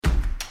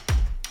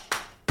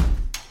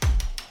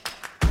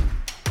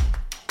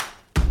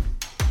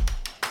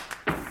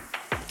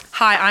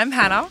Hi, I'm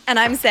Hannah. And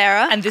I'm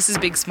Sarah. And this is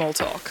Big Small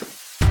Talk.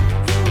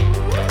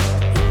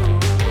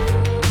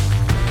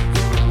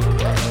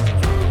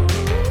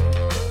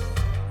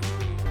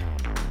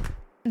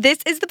 This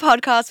is the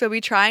podcast where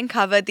we try and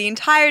cover the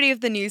entirety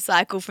of the news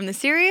cycle from the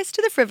serious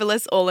to the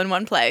frivolous all in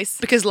one place.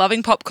 Because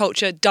loving pop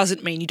culture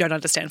doesn't mean you don't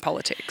understand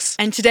politics.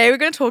 And today we're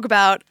going to talk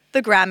about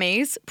the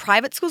Grammys,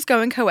 private schools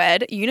going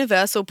co-ed,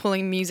 Universal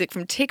pulling music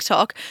from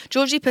TikTok,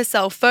 Georgie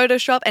Purcell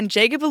Photoshop, and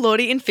Jacob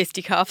Elordi in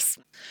fisticuffs.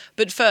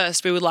 But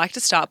first, we would like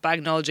to start by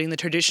acknowledging the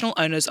traditional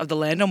owners of the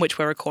land on which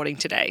we're recording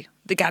today,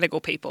 the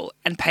Gadigal people,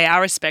 and pay our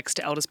respects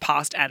to elders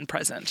past and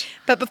present.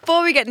 But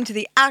before we get into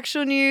the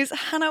actual news,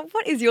 Hannah,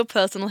 what is your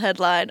personal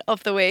headline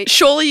of the week?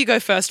 Surely you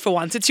go first for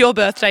once. It's your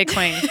birthday,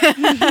 Queen.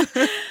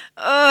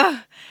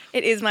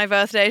 It is my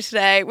birthday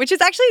today, which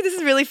is actually, this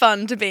is really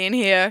fun to be in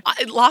here.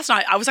 Last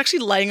night, I was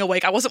actually laying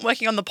awake. I wasn't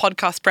working on the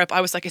podcast prep. I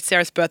was like, it's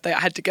Sarah's birthday. I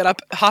had to get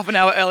up half an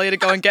hour earlier to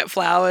go and get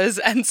flowers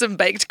and some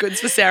baked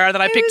goods for Sarah.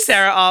 Then I picked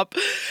Sarah up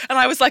and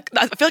I was like,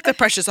 I feel like the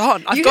pressure's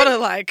on. I've got to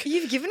like...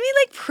 You've given me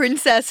like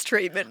princess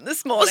treatment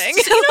this morning.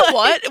 Well, you know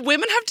what?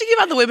 Women have to give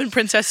other women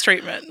princess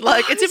treatment.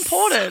 Like, it's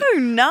important. So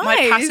nice.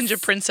 My passenger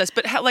princess.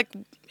 But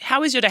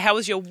how was your day? How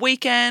was your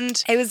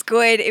weekend? It was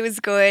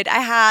good. I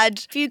had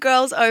a few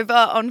girls over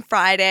on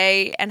Friday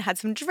and had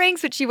some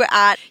drinks, which you were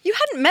at. You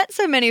hadn't met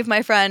so many of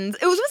my friends.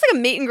 It was almost like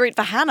a meet and greet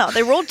for Hannah.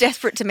 They were all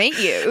desperate to meet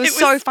you. It was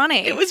so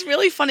funny. It was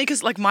really funny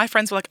because like my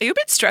friends were like, are you a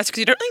bit stressed because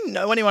you don't really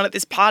know anyone at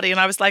this party? And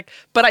I was like,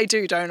 but I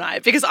do, don't I?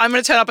 Because I'm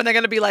going to turn up and they're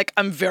going to be like,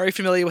 I'm very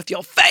familiar with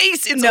your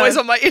face. It's always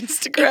on my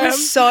Instagram. It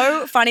was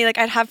so funny. Like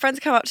I'd have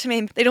friends come up to me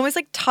and they'd always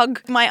like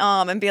tug my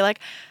arm and be like,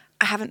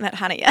 I haven't met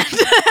Hannah yet.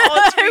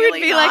 Oh, it's really I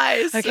would be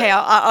nice. Like, okay,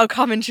 I'll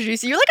come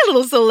introduce you. You're like a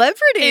little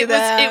celebrity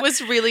there. It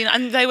was really,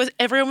 and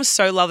everyone was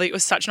so lovely. It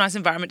was such a nice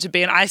environment to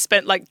be in. I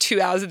spent like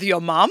 2 hours with your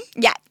mum.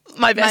 Yeah.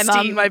 My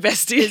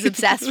bestie is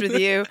obsessed with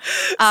you.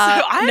 So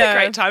I had a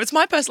great time. It's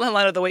my personal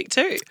headline of the week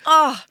too.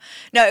 Oh,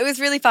 no, it was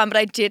really fun. But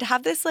I did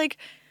have this like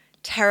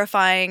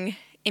terrifying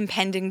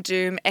impending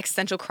doom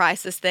existential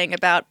crisis thing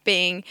about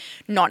being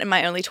not in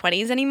my early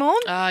 20s anymore.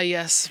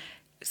 Yes.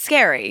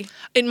 Scary.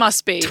 It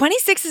must be.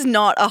 26 is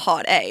not a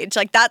hot age.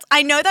 Like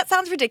I know that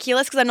sounds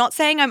ridiculous because I'm not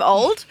saying I'm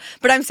old,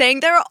 but I'm saying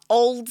there are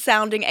old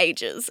sounding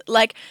ages.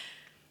 Like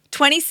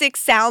 26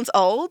 sounds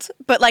old,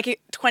 but like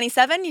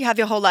 27, you have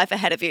your whole life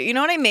ahead of you. You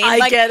know what I mean?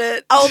 I get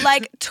it. Oh,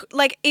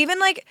 like even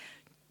like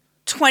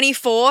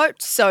 24,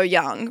 so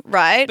young,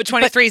 right? But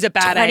 23 is a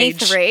bad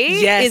 23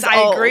 age. Yes, is I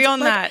old. agree on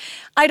like, that.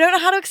 I don't know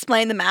how to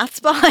explain the maths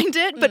behind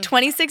it, but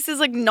 26 is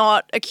like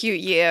not a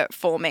cute year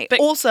for me. But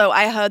also,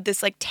 I heard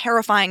this like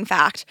terrifying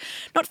fact.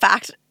 Not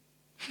fact.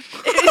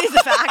 It is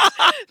a fact.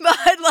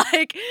 But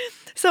like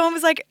someone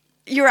was like,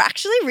 you're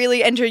actually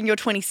really entering your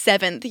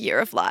 27th year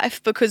of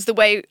life because the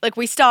way like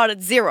we start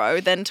at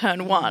 0, then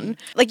turn 1.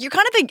 Like you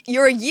kind of think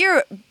you're a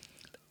year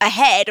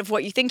ahead of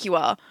what you think you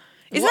are.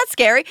 Isn't that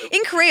scary? In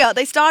Korea,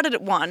 they started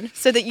at 1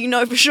 so that you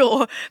know for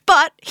sure.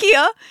 But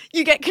here,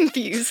 you get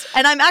confused.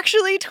 And I'm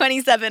actually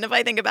 27 if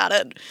I think about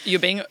it. You're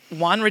being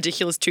 1,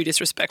 ridiculous, 2,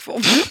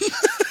 disrespectful.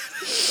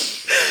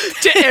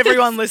 To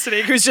everyone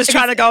listening who's just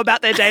trying to go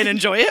about their day and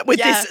enjoy it with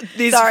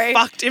this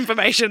fucked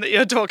information that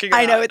you're talking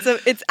about. I know,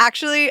 it's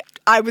actually,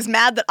 I was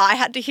mad that I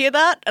had to hear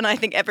that, and I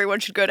think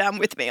everyone should go down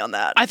with me on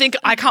that.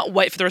 I can't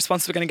wait for the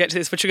response we're going to get to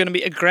this, which are going to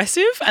be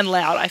aggressive and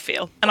loud, I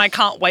feel. And I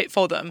can't wait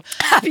for them.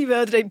 Happy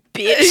birthday,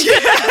 bitch.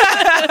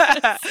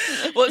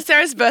 Well, it's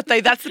Sarah's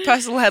birthday. That's the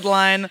personal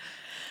headline.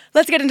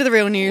 Let's get into the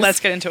real news. Let's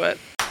get into it.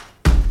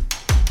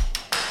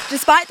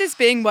 Despite this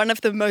being one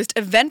of the most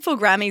eventful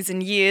Grammys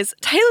in years,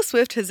 Taylor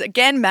Swift has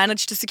again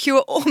managed to secure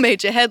all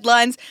major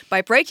headlines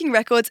by breaking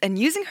records and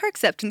using her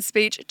acceptance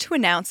speech to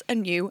announce a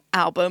new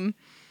album.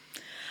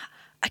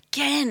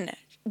 Again,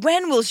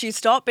 when will she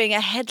stop being a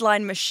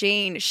headline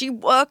machine? She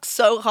works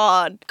so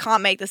hard.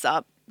 Can't make this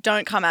up.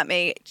 Don't come at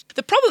me.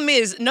 The problem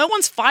is no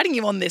one's fighting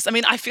you on this. I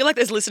mean, I feel like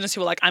there's listeners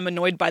who are like, I'm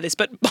annoyed by this,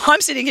 but I'm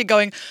sitting here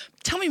going,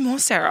 tell me more,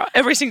 Sarah,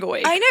 every single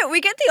week. I know.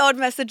 We get the odd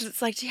message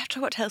that's like, do you have to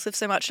talk about Taylor Swift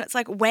so much? And it's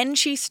like, when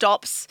she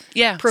stops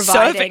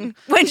providing,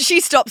 when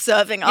she stops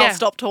serving, I'll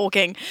stop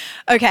talking.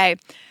 Okay.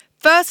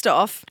 First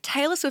off,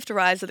 Taylor Swift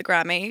arrives at the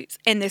Grammys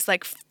in this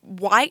like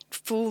white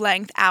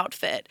full-length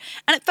outfit.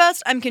 And at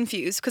first I'm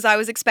confused because I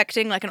was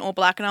expecting like an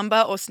all-black number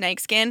or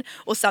snakeskin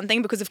or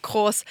something because of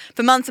course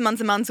for months and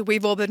months and months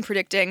we've all been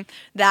predicting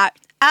that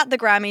at the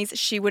Grammys,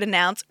 she would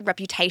announce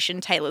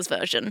Reputation, Taylor's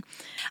version.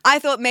 I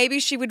thought maybe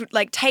she would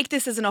like take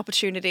this as an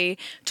opportunity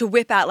to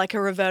whip out like a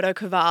Roberto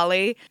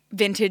Cavalli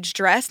vintage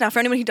dress. Now, for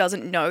anyone who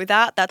doesn't know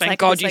that, that's Thank like...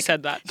 God you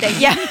said that.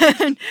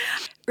 Yeah.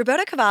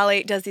 Roberto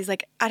Cavalli does these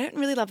like, I don't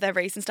really love their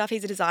recent stuff.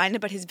 He's a designer,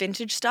 but his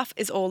vintage stuff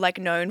is all like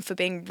known for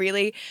being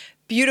really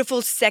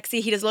beautiful, sexy.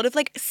 He does a lot of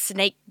like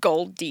snake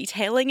gold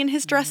detailing in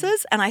his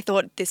dresses. And I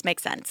thought this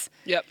makes sense.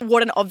 Yep.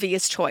 What an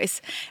obvious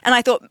choice. And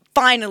I thought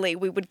finally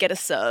we would get a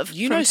serve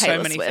You from know Taylor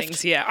so many Swift.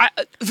 things, yeah.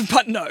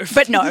 But no.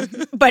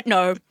 But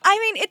no. I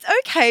mean, it's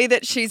okay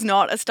that she's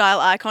not a style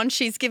icon.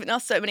 She's given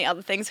us so many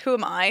other things. Who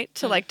am I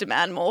to like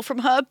demand more from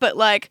her? But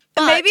like,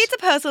 maybe it's a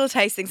personal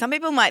taste thing. Some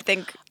people might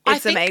think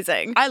It's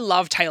amazing. I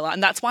love Taylor,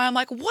 and that's why I'm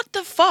like, what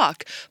the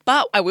fuck?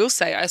 But I will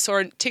say, I saw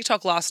a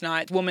TikTok last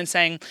night, a woman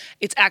saying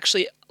it's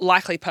actually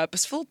likely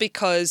purposeful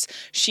because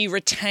she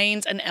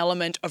retains an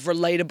element of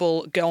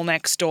relatable girl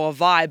next door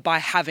vibe by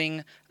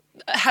having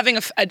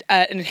an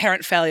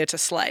inherent failure to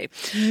slay.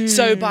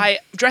 So by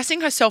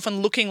dressing herself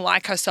and looking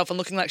like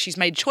she's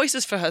made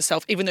choices for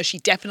herself, even though she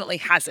definitely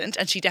hasn't,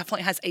 and she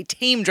definitely has a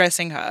team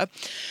dressing her,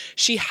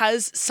 she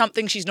has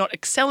something she's not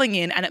excelling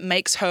in, and it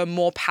makes her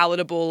more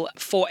palatable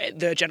for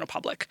the general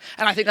public.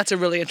 And I think that's a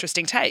really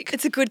interesting take.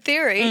 It's a good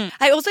theory.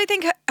 I also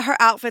think her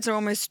outfits are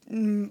almost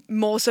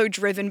more so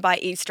driven by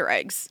Easter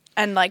eggs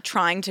and like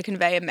trying to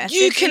convey a message.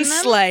 You can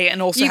slay and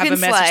also have a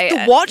message.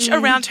 The watch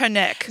around her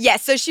neck.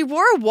 Yes, so she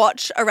wore a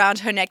watch around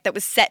her neck that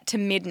was set to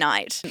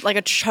midnight, like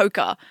a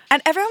choker.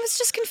 And everyone was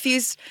just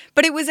confused,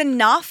 but it was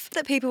enough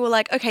that people were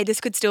like, okay,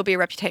 this could still be a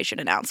Reputation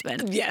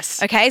announcement.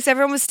 Yes. Okay, so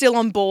everyone was still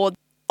on board.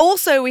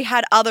 Also, we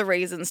had other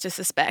reasons to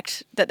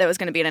suspect that there was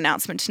going to be an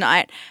announcement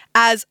tonight,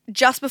 as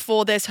just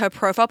before this, her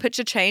profile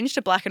picture changed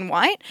to black and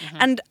white.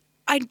 And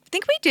I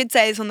think we did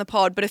say this on the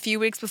pod, but a few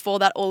weeks before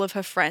that, all of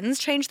her friends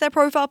changed their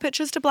profile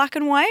pictures to black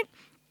and white.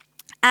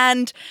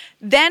 And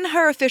then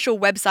her official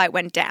website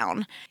went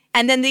down.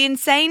 And then the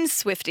insane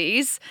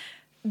Swifties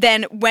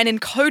then went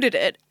and coded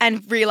it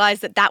and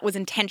realized that that was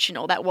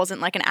intentional. That wasn't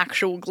like an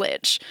actual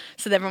glitch.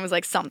 So everyone was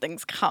like,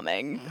 something's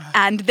coming.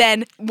 And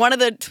then one of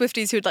the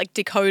Swifties who'd like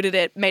decoded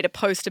it made a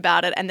post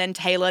about it. And then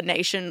Taylor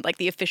Nation, like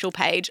the official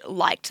page,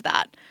 liked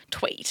that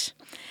tweet.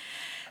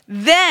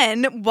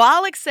 Then,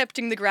 while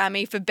accepting the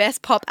Grammy for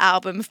Best Pop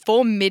Album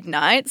for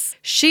Midnights,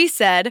 she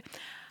said,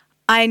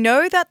 I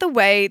know that the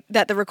way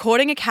that the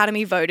Recording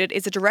Academy voted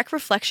is a direct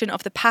reflection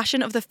of the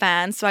passion of the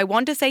fans, so I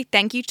want to say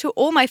thank you to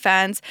all my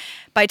fans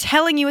by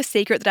telling you a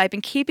secret that I've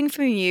been keeping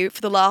from you for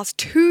the last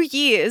 2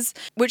 years,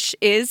 which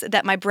is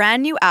that my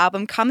brand new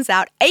album comes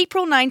out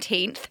April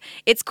 19th.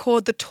 It's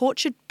called The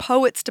Tortured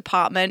Poets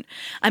Department.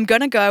 I'm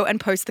going to go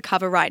and post the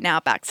cover right now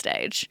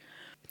backstage.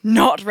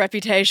 Not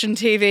Reputation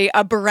TV,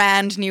 a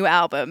brand new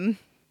album.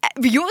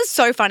 You was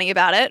so funny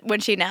about it when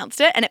she announced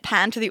it, and it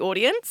panned to the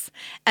audience,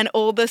 and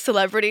all the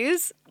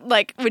celebrities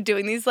like were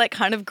doing these like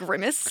kind of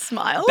grimace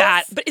smiles.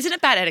 But isn't it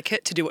bad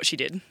etiquette to do what she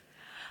did?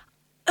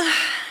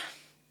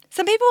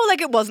 Some people were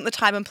like, it wasn't the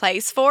time and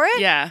place for it.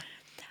 Yeah.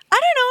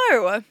 I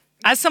don't know.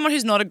 As someone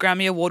who's not a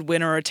Grammy Award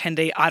winner or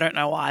attendee, I don't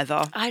know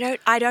either.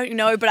 I don't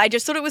know, but I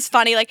just thought it was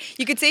funny. Like,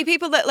 you could see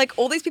people that, like,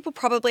 all these people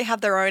probably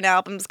have their own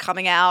albums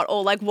coming out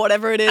or, like,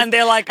 whatever it is. And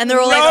they're like, and they're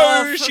all no, like,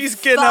 oh, she's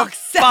gonna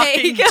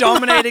fucking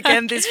dominate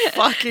again, this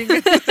fucking... I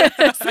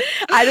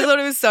just thought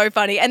it was so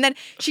funny. And then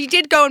she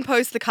did go and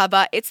post the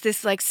cover. It's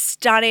this, like,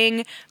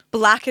 stunning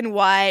black and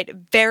white,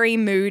 very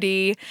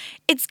moody.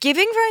 It's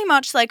giving very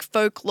much like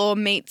Folklore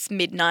meets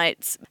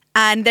Midnights.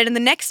 And then in the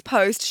next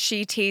post,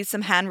 she teased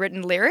some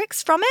handwritten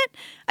lyrics from it.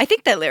 I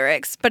think they're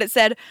lyrics, but it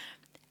said,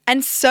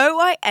 and so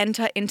I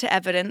enter into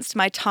evidence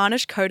my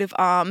tarnished coat of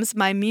arms,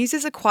 my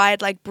muses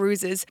acquired like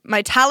bruises,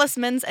 my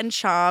talismans and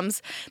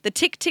charms, the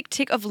tick, tick,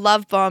 tick of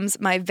love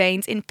bombs, my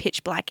veins in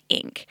pitch black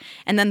ink.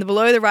 And then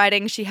below the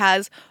writing, she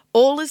has,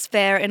 all is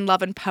fair in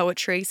love and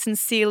poetry,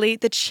 sincerely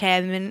the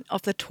chairman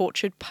of the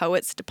Tortured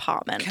Poets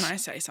Department. Can I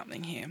say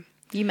something here?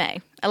 You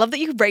may. I love that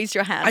you raised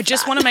your hand. I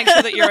just want to make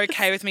sure that you're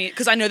okay with me,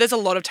 because I know there's a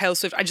lot of Taylor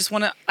Swift. I just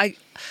want to...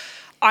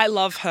 I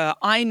love her.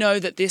 I know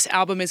that this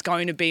album is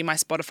going to be my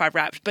Spotify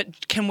Wrapped,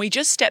 but can we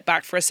just step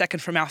back for a second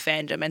from our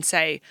fandom and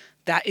say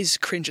that is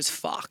cringe as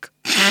fuck?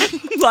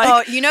 Like,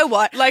 oh, you know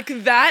what? Like,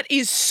 that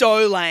is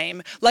so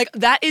lame. Like,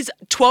 that is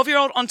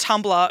 12-year-old on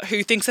Tumblr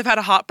who thinks they've had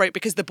a heartbreak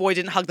because the boy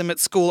didn't hug them at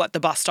school at the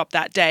bus stop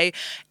that day.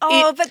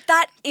 But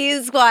that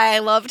is why I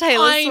love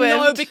Taylor Swift. I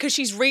know, because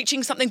she's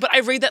reaching something, but I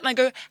read that and I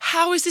go,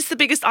 how is this the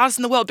biggest artist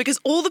in the world? Because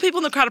all the people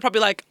in the crowd are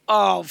probably like,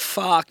 oh,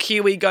 fuck,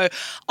 here we go.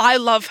 I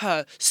love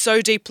her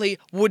so deeply,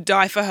 would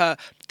die for her.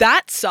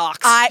 That sucks.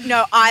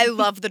 I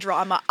love the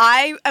drama.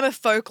 I am a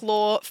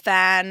Folklore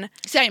fan.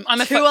 Same.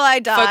 I'm a Till I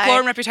die. Folklore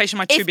and Reputation,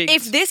 my two bigs.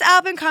 If this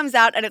album comes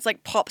out and it's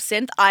like pop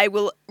synth, I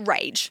will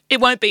rage.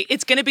 It won't be.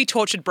 It's going to be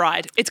Tortured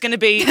Bride. It's going to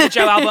be the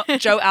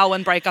Joe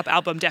Alwyn breakup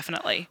album,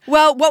 definitely.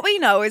 Well, what we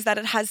know is that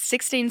it has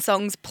 16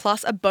 songs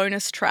plus a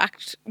bonus track,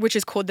 which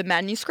is called The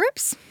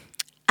Manuscripts.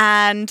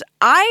 And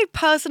I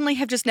personally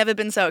have just never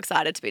been so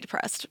excited to be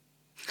depressed.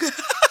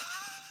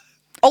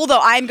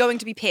 Although I'm going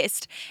to be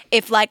pissed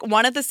if like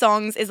one of the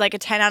songs is like a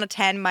 10 out of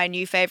 10, my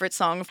new favorite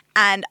song,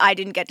 and I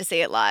didn't get to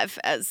see it live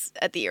as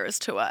at the Eras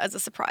tour as a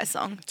surprise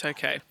song. It's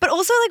okay. But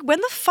also, like,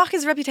 when the fuck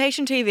is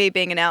Reputation TV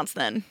being announced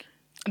then?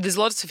 There's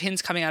lots of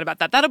hints coming out about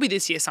that. That'll be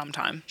this year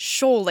sometime.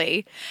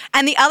 Surely.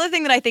 And the other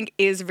thing that I think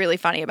is really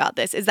funny about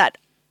this is that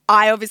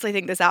I obviously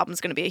think this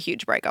album's going to be a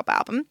huge breakup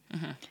album.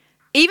 Mm-hmm.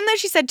 Even though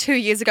she said 2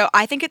 years ago,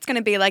 I think it's going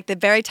to be like the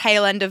very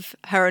tail end of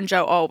her and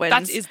Joe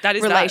Alwyn's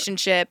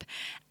relationship.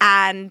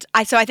 And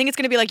so I think it's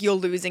going to be like You're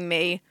Losing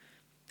Me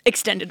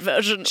extended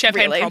version.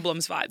 Champagne really.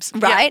 Problems vibes.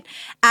 Right?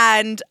 Yeah.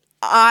 And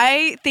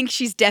I think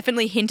she's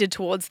definitely hinted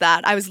towards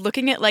that. I was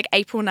looking at like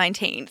April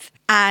 19th.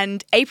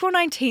 And April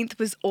 19th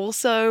was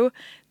also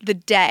the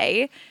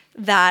day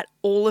that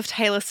all of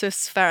Taylor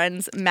Swift's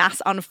friends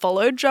mass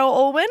unfollowed Joe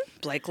Alwyn.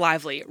 Blake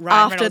Lively,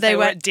 Ryan Reynolds, they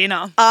were at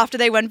dinner. After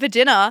they went for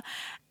dinner.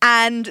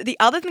 And the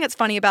other thing that's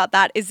funny about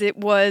that is it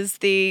was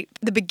the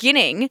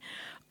beginning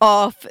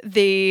of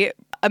the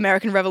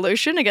American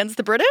Revolution against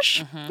the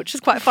British, which is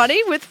quite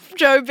funny with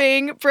Joe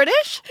being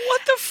British.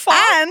 What the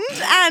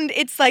fuck? And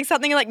it's like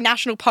something like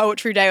National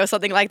Poetry Day or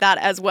something like that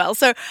as well.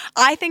 So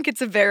I think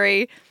it's a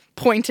very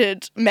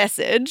pointed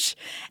message.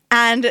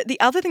 And the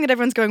other thing that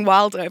everyone's going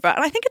wild over,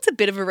 and I think it's a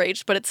bit of a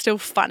reach, but it's still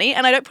funny,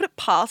 and I don't put it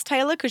past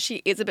Taylor because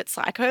she is a bit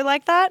psycho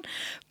like that,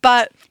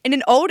 but in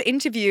an old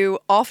interview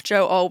off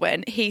Joe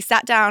Alwyn, he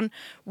sat down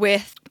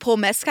with Paul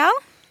Mescal,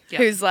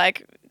 who's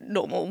like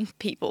normal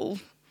people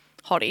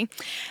hottie,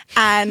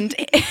 and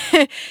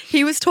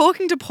he was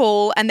talking to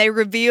Paul, and they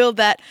revealed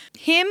that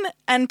him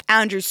and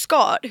Andrew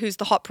Scott, who's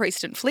the hot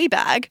priest in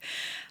Fleabag,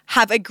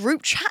 have a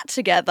group chat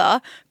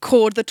together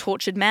called the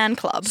Tortured Man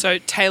Club. So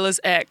Taylor's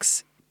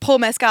ex. Paul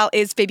Mescal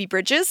is Phoebe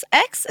Bridgers'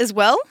 ex as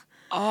well.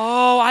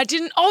 Oh, I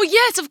didn't. Oh,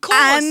 yes, of course.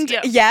 And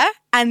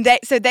and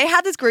they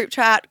had this group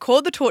chat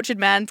called the Tortured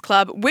Man's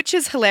Club, which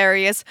is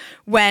hilarious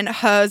when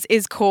hers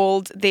is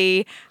called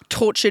the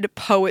Tortured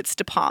Poets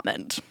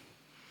Department.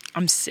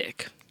 I'm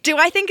sick. Do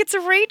I think it's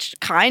a reach?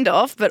 Kind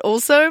of, but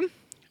also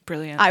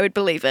brilliant. I would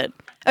believe it.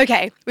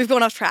 Okay, we've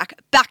gone off track.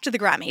 Back to the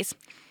Grammys.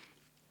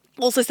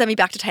 Also send me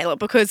back to Taylor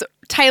because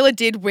Taylor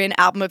did win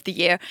Album of the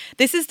Year.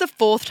 This is the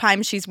 4th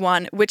time she's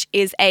won, which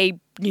is a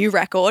new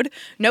record.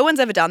 No one's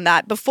ever done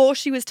that. Before,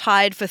 she was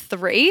tied for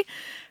 3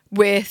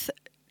 with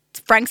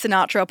Frank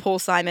Sinatra, Paul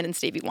Simon, and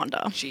Stevie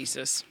Wonder.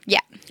 Jesus.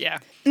 Yeah. Yeah.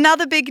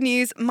 Another big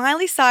news,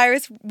 Miley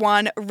Cyrus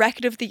won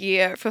Record of the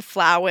Year for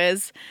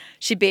Flowers.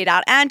 She beat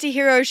out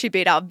Antihero, she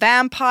beat out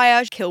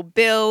Vampire, Kill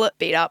Bill,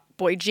 beat out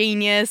Boy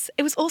Genius.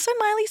 It was also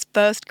Miley's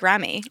first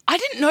Grammy. I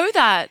didn't know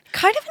that.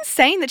 Kind of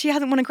insane that she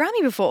hasn't won a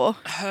Grammy before.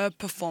 Her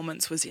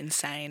performance was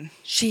insane.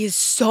 She is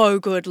so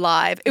good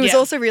live. It was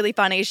also really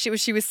funny. She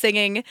was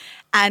singing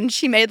and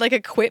she made like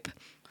a quip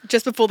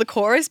just before the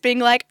chorus being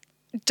like,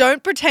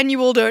 don't pretend you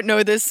all don't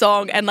know this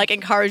song, and like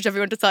encouraged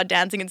everyone to start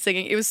dancing and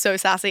singing. It was so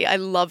sassy. I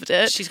loved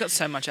it. She's got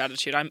so much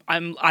attitude.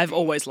 I've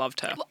always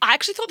loved her. I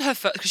actually thought her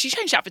first, because she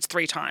changed outfits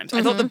 3 times.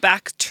 I thought the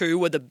back 2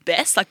 were the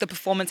best, like the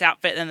performance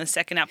outfit and the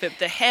second outfit.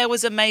 The hair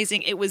was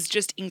amazing. It was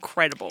just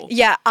incredible.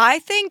 Yeah, I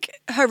think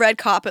her red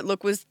carpet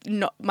look was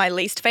not my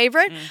least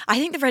favorite. I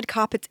think the red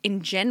carpets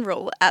in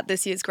general at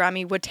this year's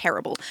Grammy were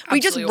terrible. Absolutely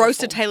we just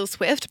roasted Taylor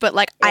Swift, but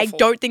like I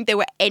don't think there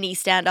were any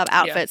stand-up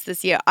outfits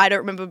this year. I don't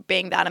remember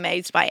being that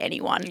amazed by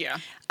anyone. Yeah.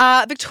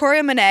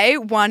 Victoria Monet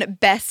won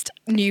Best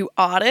New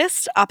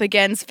Artist up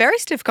against very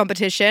stiff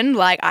competition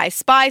like Ice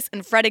Spice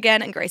and Fred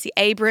Again and Gracie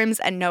Abrams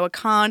and Noah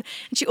Kahan.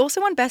 And she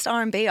also won Best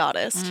R&B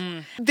Artist.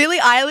 Billie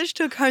Eilish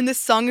took home the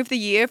Song of the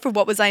Year for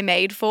What Was I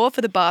Made For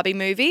the Barbie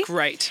movie.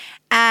 Great.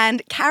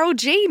 And Karol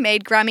G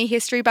made Grammy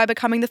history by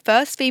becoming the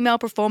first female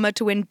performer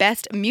to win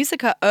Best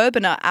Musica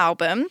Urbana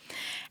Album.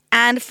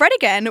 And Fred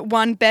Again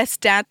won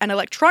Best Dance and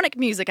Electronic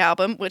Music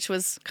Album, which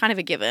was kind of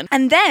a given.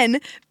 And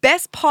then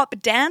Best Pop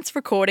Dance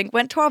Recording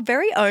went to our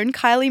very own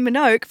Kylie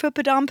Minogue for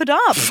Padam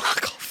Padam.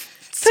 Fuck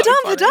off.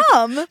 Padam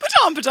Padam.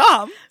 Padam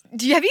Padam.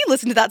 Have you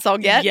listened to that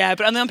song yet? Yeah,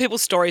 but only on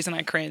people's stories and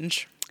I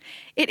cringe.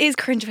 It is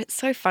cringe, but it's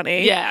so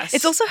funny. Yes.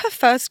 It's also her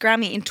first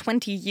Grammy in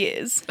 20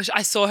 years.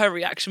 I saw her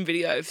reaction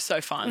video.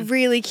 So fun.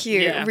 Really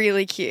cute,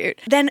 really cute.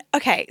 Then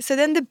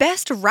the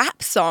best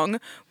rap song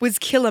was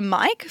Killer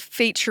Mike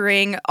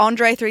featuring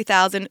Andre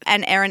 3000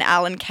 and Aaron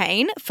Allen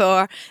Kane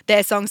for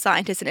their song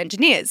Scientists and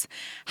Engineers.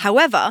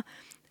 However,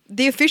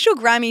 the official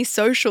Grammy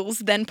socials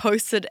then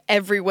posted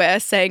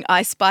everywhere saying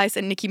Ice Spice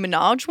and Nicki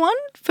Minaj won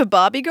for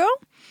Barbie Girl.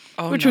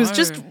 Which was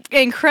just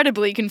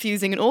incredibly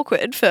confusing and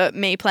awkward for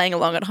me playing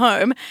along at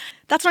home.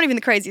 That's not even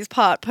the craziest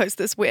part post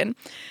this win.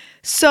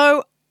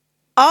 So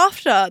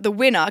after the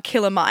winner,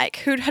 Killer Mike,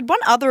 who had won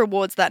other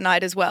awards that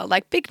night as well,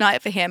 like big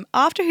night for him,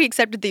 after he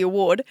accepted the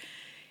award,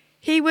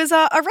 he was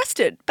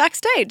arrested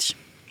backstage.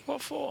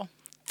 What for?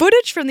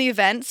 Footage from the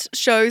event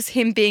shows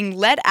him being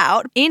led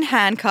out in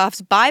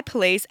handcuffs by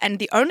police, and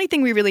the only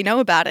thing we really know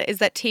about it is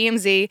that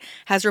TMZ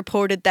has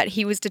reported that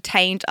he was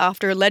detained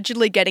after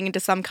allegedly getting into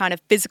some kind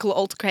of physical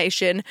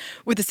altercation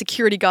with a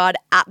security guard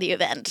at the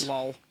event.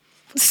 Lol.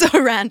 So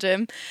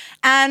random.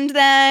 And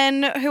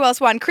then who else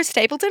won? Chris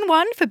Stapleton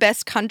won for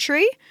Best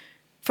Country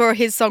for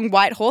his song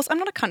White Horse. I'm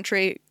not a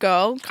country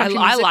girl.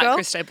 I like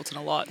Chris Stapleton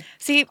a lot.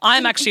 See,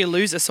 I'm actually a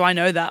loser, so I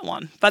know that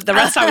one. But the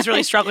rest I was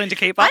really struggling to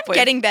keep up with.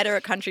 I'm getting better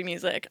at country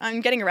music. I'm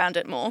getting around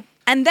it more.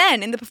 And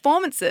then in the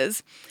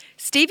performances,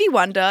 Stevie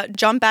Wonder,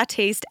 Jon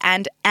Batiste,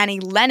 and Annie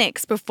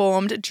Lennox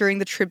performed during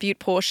the tribute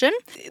portion.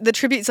 The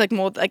tribute's like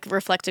more like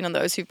reflecting on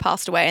those who've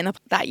passed away in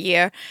that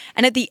year.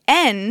 And at the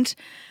end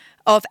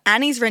of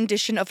Annie's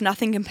rendition of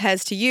Nothing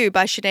Compares to You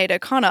by Sinead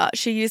O'Connor,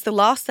 she used the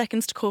last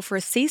seconds to call for a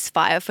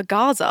ceasefire for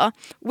Gaza,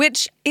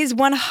 which is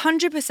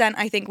 100%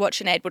 I think what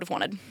Sinead would have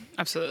wanted.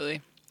 Absolutely.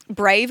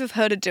 Brave of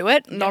her to do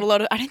it. Not a lot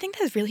of... I don't think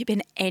there's really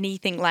been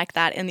anything like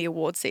that in the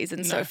award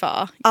season so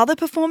far. Other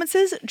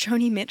performances,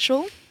 Joni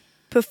Mitchell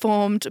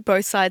performed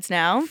Both Sides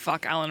Now.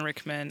 Fuck Alan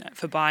Rickman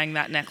for buying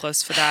that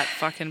necklace for that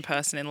fucking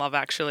person in Love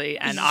Actually.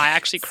 And I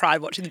actually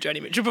cried watching the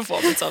Joni Mitchell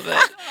performance of it.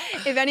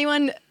 If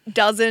anyone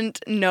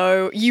doesn't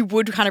know, you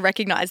would kind of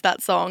recognise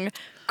that song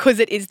because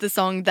it is the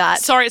song that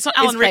Sorry, it's not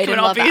Alan Rickman,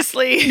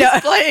 obviously. No.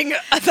 He's playing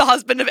the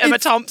husband of Emma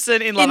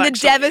Thompson in Love Actually. In the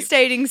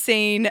devastating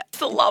scene. It's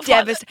the love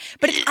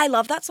But I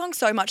love that song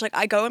so much. Like,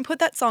 I go and put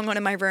that song on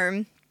in my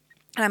room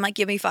and I'm like,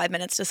 give me 5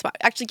 minutes to Spire.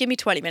 Actually, give me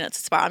 20 minutes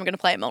to Spire. I'm going to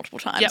play it multiple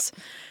times. Yep.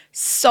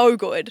 So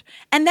good.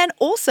 And then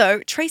also,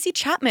 Tracy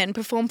Chapman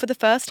performed for the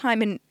first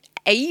time in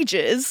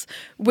ages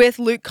with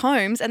Luke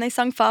Combs and they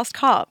sung Fast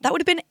Car. That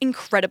would have been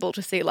incredible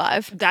to see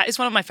live. That is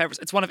one of my favourites.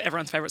 It's one of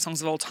everyone's favourite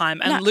songs of all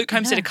time. And Luke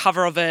Combs did a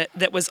cover of it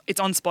it's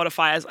on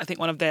Spotify as I think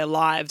one of their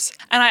lives.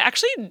 And I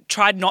actually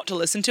tried not to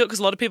listen to it because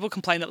a lot of people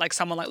complain that like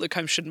someone like Luke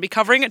Combs shouldn't be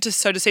covering it.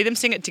 So to see them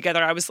sing it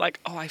together, I was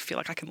like, oh, I feel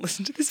like I can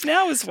listen to this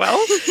now as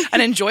well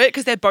and enjoy it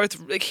because they're both,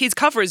 like, his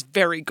cover is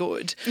very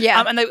good.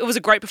 Yeah. It was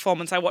a great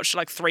performance. I watched it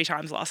like 3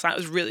 times last night. It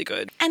was really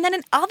good. And then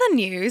in other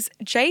news,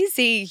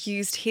 Jay-Z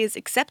used his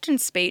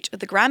acceptance speech at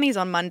the Grammys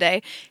on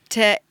Monday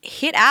to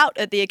hit out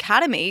at the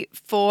Academy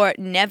for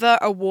never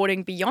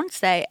awarding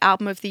Beyonce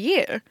Album of the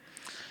Year.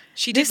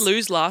 She did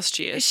lose last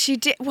year. She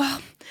did.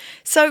 Well,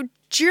 so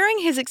during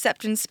his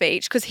acceptance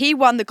speech, because he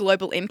won the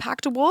Global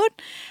Impact Award,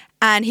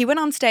 and he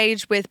went on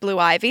stage with Blue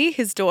Ivy,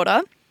 his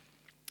daughter,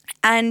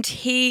 and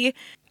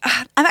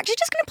I'm actually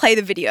just going to play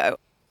the video.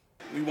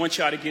 We want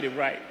y'all to get it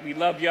right. We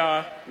love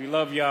y'all. We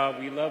love y'all.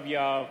 We love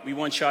y'all. We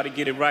want y'all to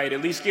get it right.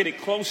 At least get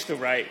it close to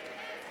right.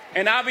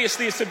 And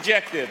obviously it's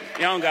subjective.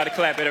 Y'all don't got to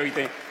clap at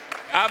everything.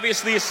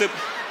 Obviously it's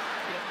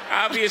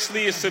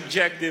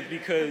subjective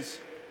because,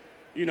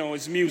 you know,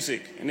 it's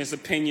music and it's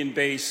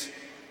opinion-based.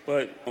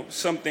 But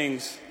some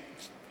things,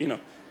 you know,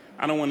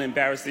 I don't want to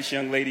embarrass this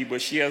young lady, but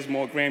she has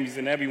more Grammys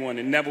than everyone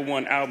and never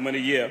won Album of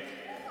the Year.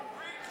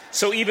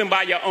 So even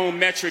by your own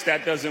metrics,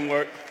 that doesn't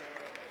work.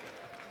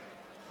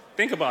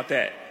 Think about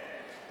that.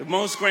 The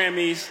most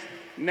Grammys,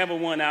 never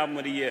won Album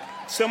of the Year.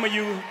 Some of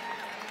you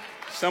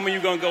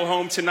gonna go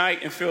home tonight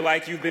and feel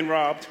like you've been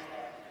robbed.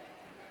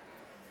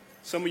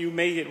 Some of you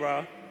may get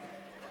robbed.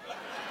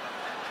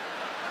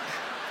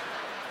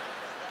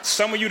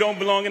 Some of you don't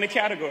belong in the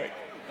category.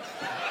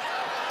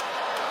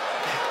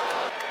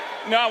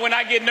 No, when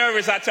I get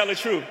nervous, I tell the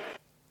truth.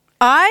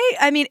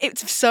 I mean,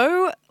 it's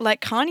so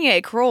like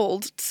Kanye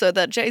crawled so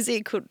that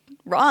Jay-Z could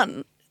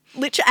run.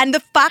 Literally, and the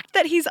fact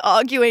that he's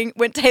arguing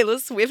when Taylor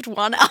Swift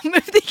won Album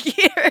of the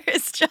Year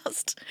is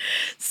just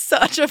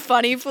such a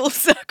funny full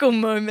circle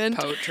moment.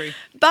 Poetry.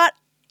 But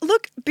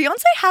look,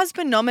 Beyonce has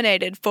been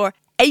nominated for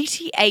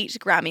 88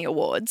 Grammy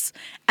Awards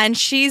and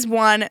she's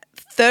won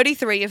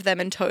 33 of them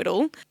in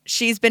total.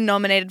 She's been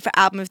nominated for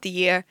Album of the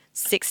Year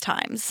 6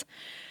 times.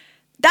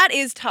 That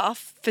is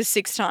tough for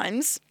 6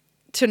 times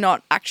to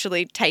not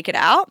actually take it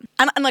out.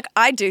 And like,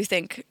 I do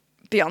think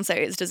Beyonce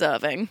is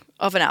deserving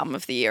of an Album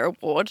of the Year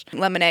award.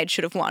 Lemonade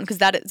should have won because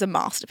that is a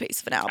masterpiece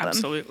of an album.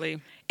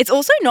 Absolutely. It's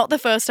also not the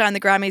first time the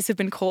Grammys have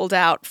been called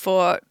out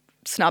for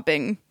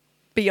snubbing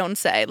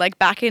Beyonce. Like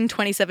back in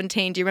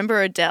 2017, do you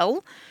remember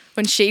Adele?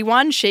 When she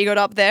won, she got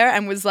up there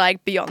and was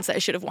like,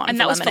 Beyonce should have won. And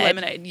that was for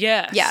Lemonade.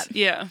 Yes. Yeah.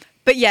 Yeah.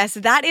 But yes,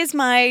 that is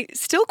my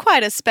still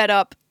quite a sped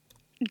up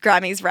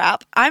Grammys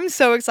wrap. I'm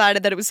so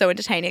excited that it was so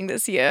entertaining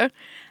this year.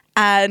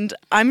 And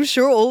I'm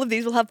sure all of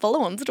these will have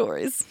follow-on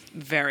stories.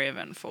 Very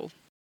eventful.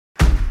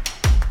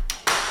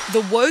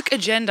 The woke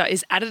agenda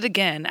is at it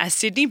again as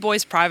Sydney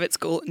Boys Private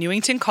School,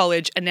 Newington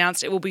College,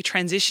 announced it will be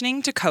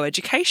transitioning to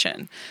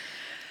co-education.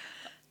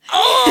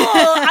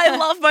 Oh, I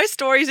love my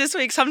stories this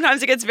week.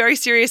 Sometimes it gets very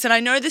serious, and I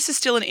know this is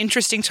still an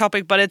interesting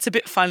topic, but it's a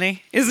bit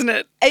funny, isn't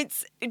it?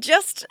 It's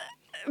just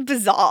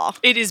bizarre.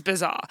 It is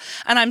bizarre.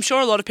 And I'm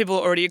sure a lot of people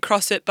are already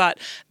across it, but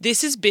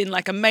this has been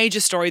like a major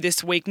story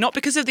this week, not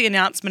because of the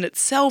announcement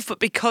itself, but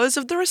because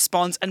of the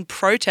response and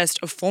protest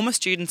of former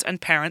students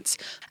and parents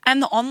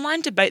and the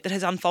online debate that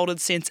has unfolded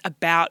since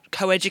about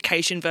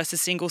co-education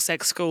versus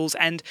single-sex schools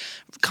and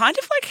kind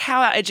of like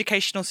how our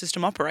educational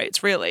system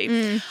operates,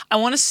 really. I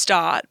want to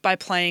start by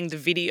playing the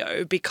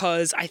video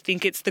because I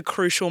think it's the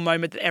crucial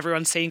moment that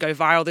everyone's seen go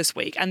viral this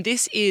week. And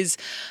this is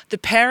the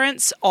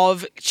parents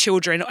of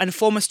children and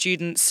former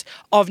students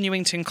of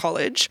Newington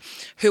College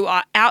who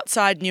are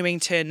outside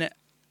Newington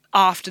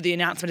after the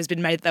announcement has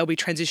been made that they'll be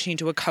transitioning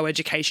to a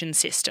co-education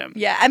system.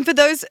 Yeah, and for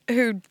those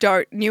who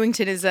don't,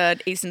 Newington is an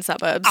eastern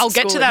suburbs. I'll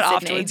get to that in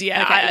afterwards, Sydney.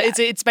 yeah.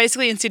 Okay, It's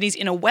basically in Sydney's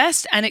inner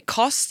west and it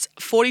costs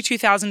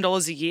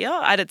 $42,000 a year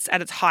at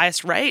its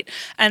highest rate,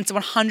 and it's a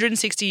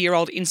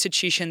 160-year-old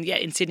institution,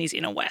 in Sydney's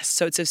inner west.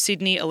 So it's a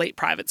Sydney elite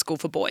private school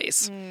for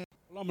boys.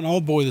 Well, I'm an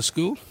old boy of the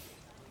school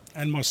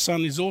and my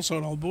son is also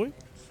an old boy.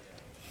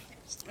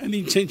 And the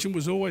intention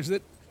was always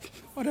that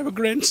I'd have a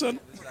grandson.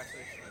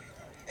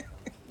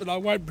 But I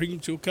won't bring him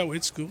to a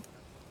co-ed school.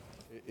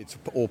 It's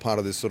all part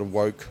of this sort of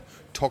woke,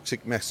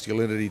 toxic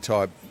masculinity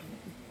type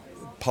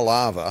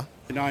palaver.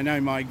 And I know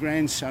my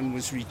grandson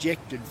was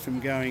rejected from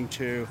going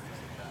to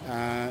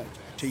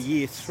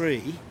year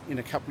 3 in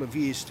a couple of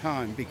years'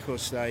 time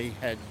because they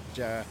had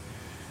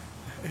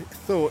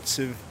thoughts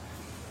of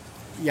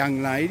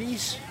young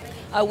ladies?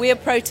 We are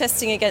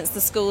protesting against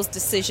the school's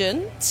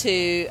decision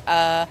to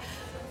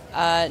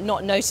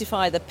not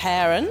notify the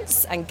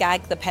parents and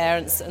gag the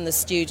parents and the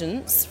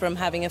students from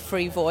having a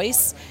free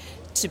voice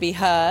to be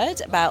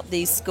heard about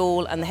the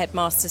school and the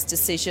headmaster's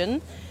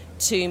decision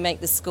to make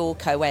the school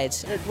co-ed.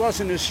 It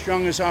wasn't as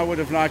strong as I would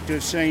have liked to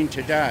have seen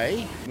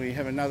today. We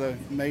have another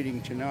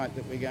meeting tonight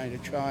that we're going to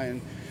try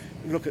and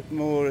look at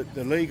more at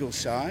the legal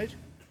side.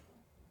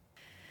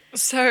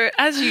 So,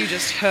 as you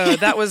just heard,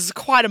 that was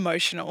quite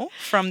emotional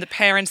from the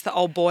parents, the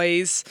old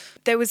boys.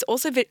 There was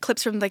also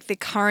clips from like the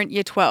current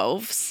year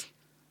 12s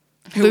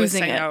who were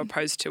losing saying it. they were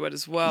opposed to it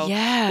as well.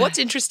 Yeah. What's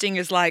interesting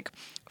is like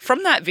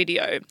from that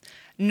video,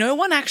 no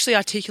one actually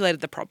articulated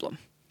the problem.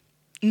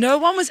 No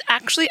one was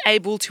actually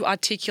able to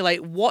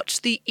articulate what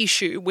the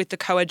issue with the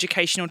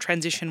coeducational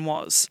transition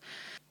was.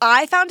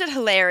 I found it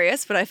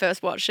hilarious when I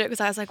first watched it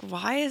because I was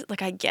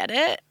like, I get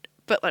it.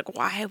 But like,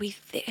 why are we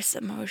this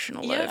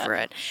emotional over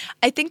it?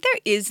 I think there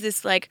is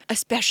this like,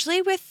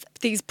 especially with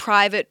these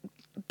private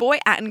boy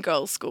and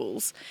girl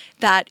schools,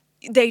 that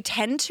they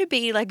tend to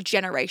be like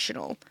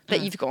generational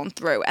that you've gone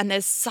through. And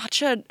there's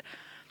such a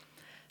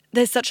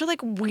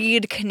like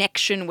weird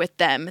connection with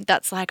them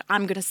that's like,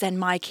 I'm going to send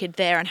my kid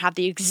there and have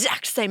the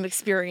exact same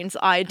experience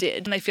I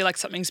did. And they feel like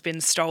something's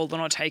been stolen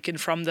or taken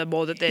from them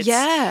or that there's...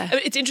 Yeah.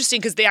 It's interesting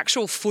because the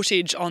actual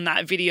footage on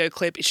that video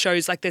clip, it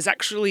shows like there's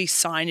actually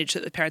signage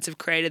that the parents have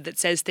created that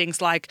says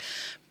things like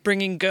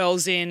bringing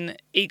girls in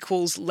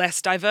equals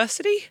less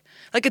diversity.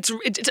 Like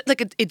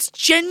it's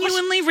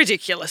genuinely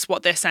ridiculous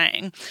what they're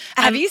saying.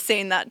 Have you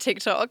seen that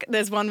TikTok?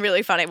 There's one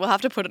really funny. We'll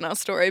have to put it in our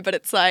story, but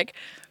it's like,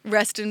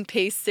 rest in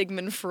peace,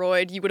 Sigmund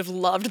Freud. You would have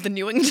loved the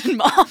Newington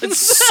moms. It's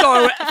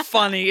so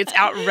funny. It's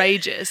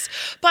outrageous.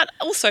 But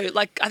also,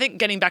 like, I think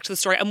getting back to the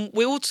story, and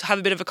we will have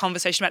a bit of a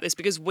conversation about this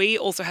because we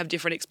also have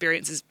different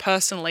experiences.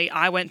 Personally,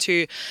 I went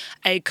to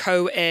a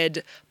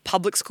co-ed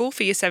public school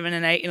for year 7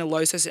 and 8 in a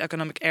low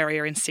socioeconomic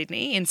area in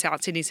Sydney, in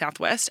Sydney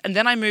Southwest. And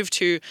then I moved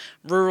to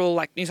rural,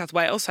 like New South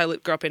Wales. So I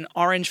grew up in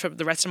Orange for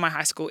the rest of my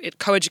high school.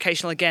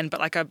 Co-educational again, but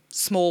like a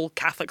small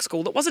Catholic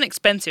school that wasn't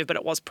expensive, but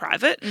it was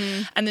private.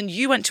 And then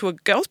you went to a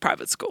girls'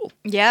 private school.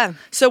 Yeah.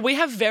 So we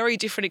have very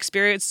different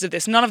experiences of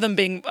this, none of them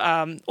being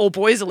all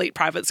boys elite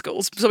private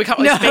schools. So we can't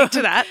really speak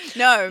to that.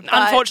 No.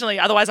 Unfortunately,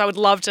 otherwise I would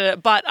love to,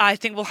 but I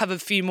think we'll have a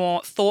few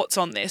more thoughts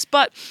on this.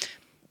 But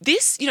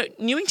this,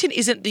 Newington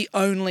isn't the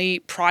only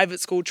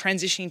private school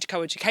transitioning to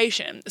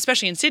coeducation,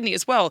 especially in Sydney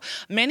as well.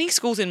 Many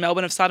schools in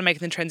Melbourne have started making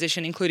the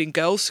transition, including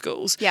girls'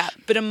 schools. Yeah.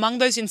 But among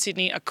those in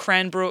Sydney are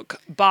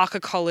Cranbrook, Barker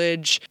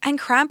College. And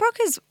Cranbrook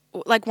is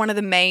like one of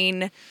the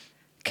main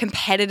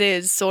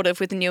competitors sort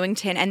of with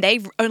Newington, and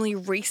they've only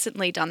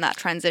recently done that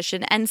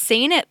transition and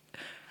seen it.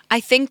 I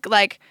think,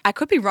 like, I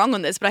could be wrong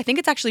on this, but I think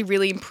it's actually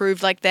really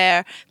improved, like,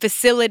 their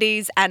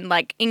facilities and,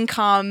 like,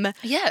 income.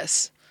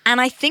 Yes. And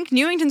I think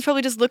Newington's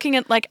probably just looking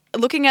at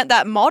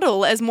that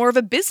model as more of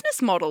a business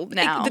model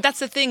now. But that's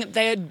the thing.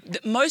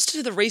 Most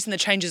of the reason the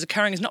change is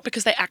occurring is not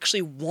because they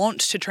actually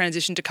want to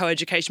transition to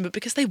coeducation, but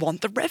because they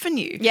want the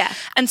revenue. Yeah.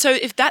 And so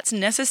if that's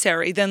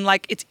necessary, then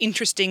like it's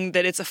interesting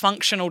that it's a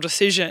functional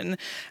decision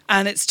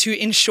and it's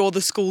to ensure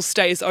the school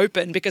stays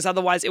open, because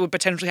otherwise it would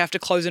potentially have to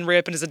close and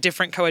reopen as a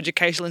different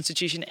coeducational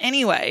institution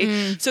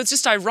anyway. So it's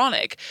just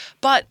ironic.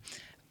 But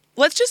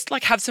let's just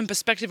like have some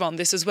perspective on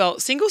this as well.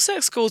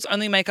 Single-sex schools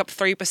only make up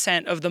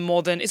 3% of the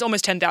it's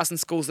almost 10,000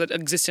 schools that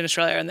exist in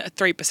Australia, and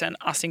 3%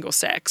 are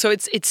single-sex. So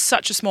it's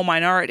such a small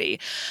minority.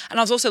 And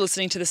I was also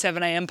listening to the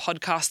 7am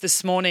podcast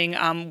this morning,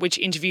 which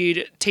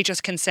interviewed Teach Us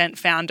Consent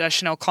founder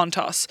Chanel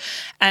Contos.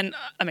 And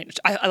I mean,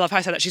 I love how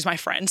I say that. She's my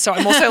friend. So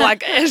I'm also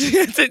like,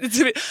 it's a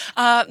bit,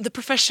 the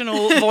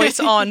professional voice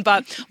on.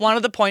 But one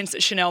of the points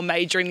that Chanel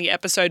made during the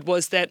episode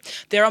was that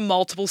there are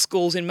multiple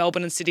schools in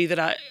Melbourne and Sydney that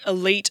are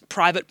elite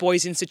private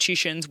boys' institutions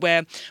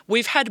where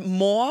we've had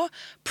more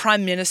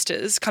prime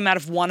ministers come out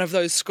of one of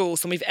those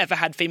schools than we've ever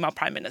had female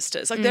prime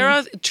ministers. Like there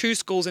are 2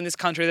 schools in this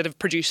country that have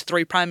produced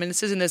 3 prime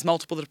ministers, and there's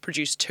multiple that have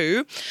produced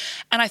 2.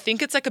 And I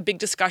think it's like a big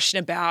discussion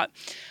about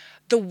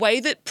the way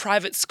that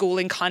private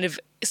schooling kind of,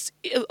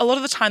 a lot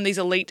of the time these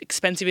elite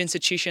expensive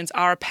institutions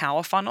are a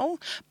power funnel,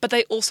 but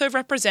they also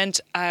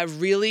represent a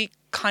really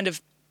kind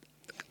of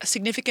a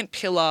significant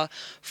pillar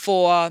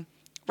for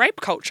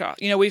rape culture.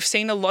 We've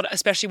seen a lot,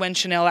 especially when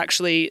Chanel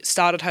actually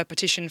started her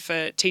petition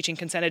for teaching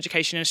consent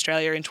education in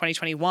Australia in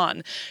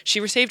 2021. She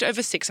received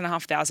over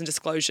 6,500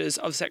 disclosures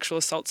of sexual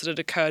assaults that had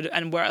occurred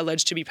and were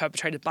alleged to be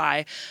perpetrated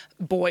by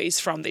boys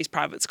from these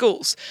private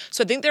schools.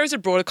 So I think there is a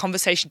broader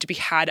conversation to be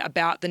had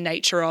about the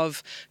nature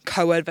of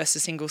co-ed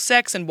versus single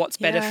sex and what's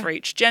better for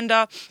each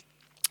gender.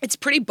 It's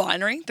pretty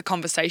binary, the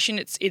conversation.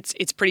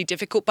 It's pretty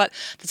difficult, but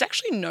there's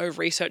actually no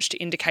research to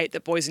indicate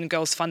that boys and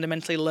girls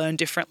fundamentally learn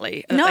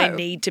differently and that they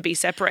need to be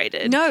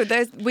separated. No,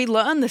 we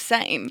learn the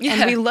same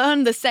and we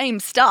learn the same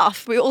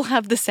stuff. We all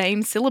have the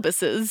same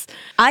syllabuses.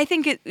 I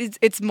think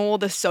it's more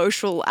the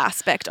social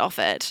aspect of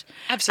it.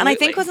 Absolutely. And I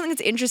think something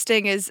that's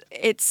interesting is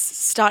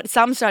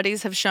some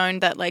studies have shown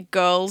that like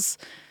girls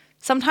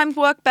sometimes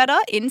work better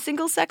in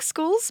single-sex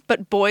schools,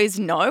 but boys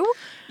no.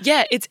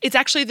 Yeah, it's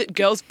actually that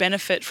girls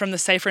benefit from the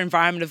safer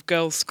environment of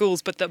girls'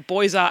 schools, but that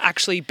boys are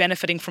actually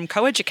benefiting from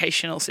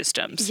co-educational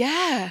systems.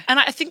 Yeah. And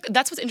I think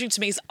that's what's interesting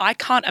to me is I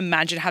can't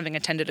imagine having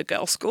attended a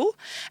girls' school.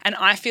 And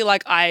I feel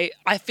like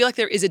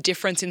there is a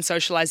difference in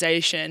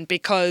socialization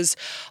because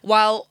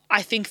while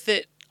I think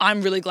that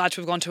I'm really glad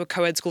to have gone to a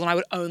co-ed school and I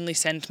would only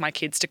send my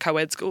kids to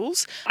co-ed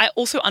schools. I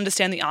also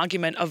understand the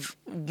argument of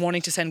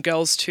wanting to send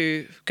girls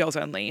to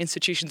girls-only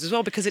institutions as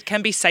well because it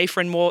can be safer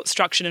and more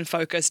structured and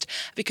focused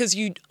because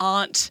you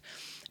aren't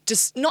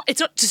it's not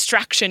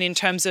distraction in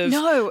terms of...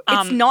 No,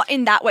 it's not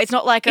in that way. It's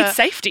not like it's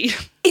safety.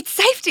 It's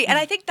safety. And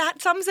I think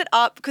that sums it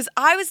up because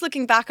I was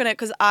looking back on it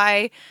because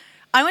I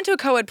went to a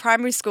co-ed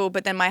primary school,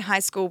 but then my high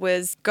school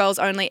was girls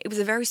only. It was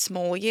a very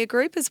small year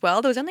group as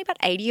well. There was only about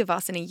 80 of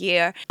us in a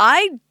year.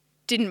 I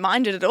didn't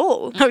mind it at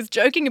all. I was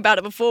joking about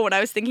it before when I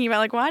was thinking about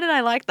like, why did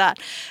I like that?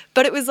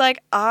 But it was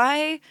like,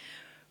 I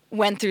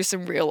went through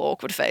some real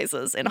awkward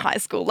phases in high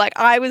school. Like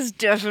I was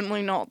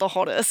definitely not the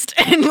hottest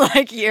in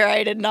like year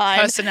 8 and 9.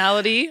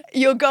 Personality.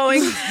 You're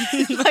going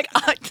like,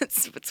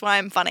 that's why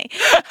I'm funny.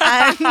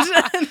 And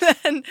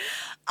then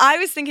I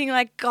was thinking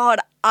like, God,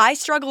 I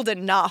struggled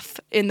enough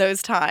in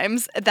those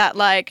times that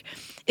like,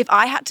 if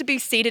I had to be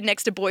seated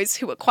next to boys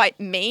who were quite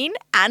mean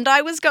and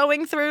I was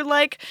going through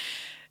like,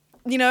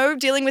 you know,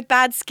 dealing with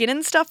bad skin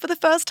and stuff for the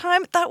first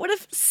time, that would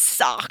have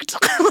sucked.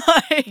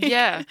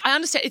 Yeah, I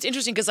understand. It's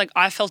interesting because like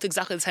I felt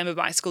exactly the same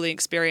about my schooling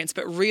experience,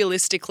 but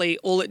realistically,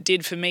 all it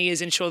did for me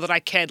is ensure that I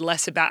cared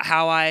less about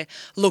how I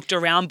looked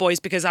around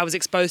boys because I was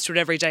exposed to it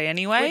every day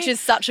anyway. Which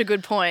is such a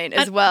good point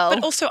as well.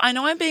 But also, I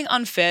know I'm being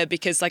unfair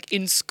because like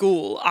in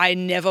school, I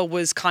never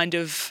was kind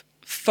of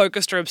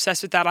focused or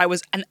obsessed with that. I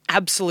was an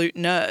absolute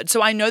nerd.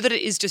 So I know that it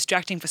is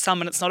distracting for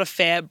some and it's not a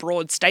fair,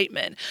 broad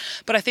statement.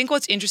 But I think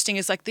what's interesting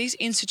is like these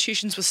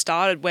institutions were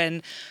started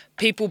when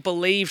people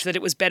believed that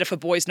it was better for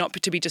boys not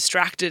to be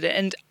distracted.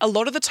 And a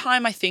lot of the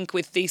time, I think,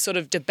 with these sort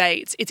of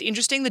debates, it's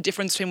interesting the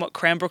difference between what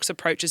Cranbrook's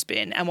approach has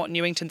been and what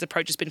Newington's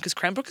approach has been, because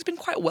Cranbrook has been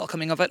quite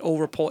welcoming of it, all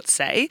reports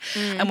say,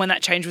 and when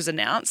that change was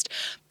announced.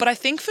 But I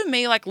think for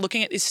me, like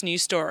looking at this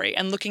news story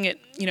and looking at,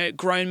 you know,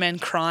 grown men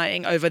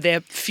crying over their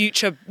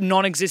future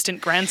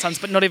non-existent grandsons,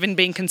 but not even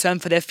being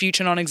concerned for their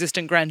future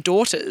non-existent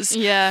granddaughters.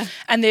 Yeah.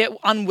 And their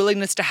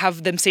unwillingness to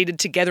have them seated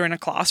together in a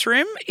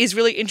classroom is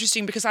really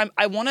interesting because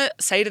I want to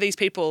say to these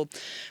people,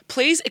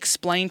 please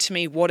explain to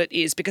me what it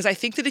is, because I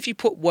think that if you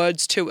put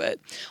words to it,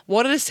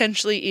 what it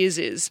essentially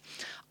is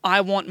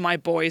I want my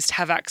boys to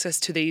have access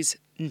to these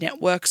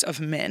networks of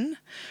men,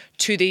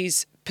 to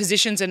these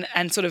positions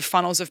and sort of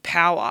funnels of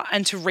power,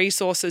 and to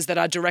resources that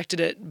are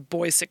directed at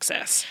boys'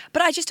 success.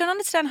 But I just don't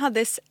understand how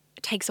this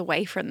takes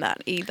away from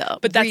that either.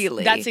 But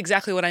that's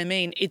exactly what I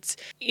mean. It's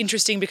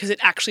interesting because it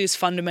actually is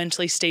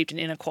fundamentally steeped in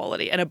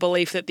inequality and a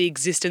belief that the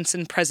existence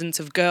and presence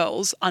of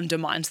girls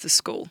undermines the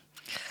school.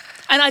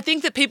 And I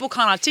think that people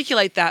can't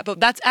articulate that,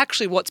 but that's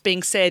actually what's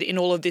being said in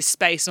all of this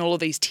space and all of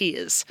these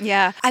tiers.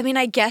 Yeah. I mean,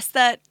 I guess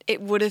that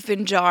it would have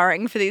been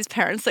jarring for these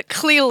parents that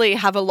clearly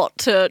have a lot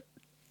to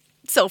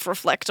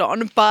self-reflect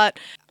on, but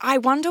I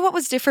wonder what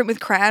was different with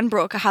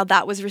Cranbrook, how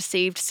that was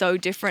received so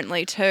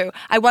differently too.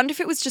 I wonder if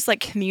it was just like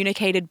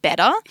communicated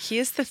better.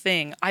 Here's the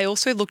thing. I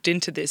also looked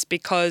into this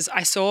because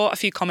I saw a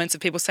few comments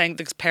of people saying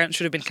the parents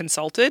should have been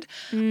consulted.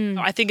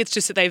 I think it's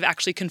just that they've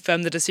actually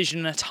confirmed the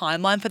decision and a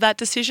timeline for that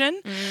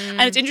decision.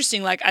 And it's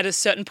interesting, like at a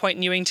certain point,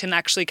 Newington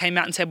actually came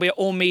out and said, we're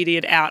all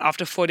mediated out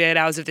after 48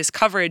 hours of this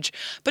coverage.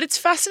 But it's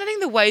fascinating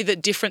the way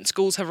that different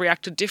schools have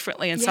reacted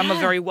differently and some are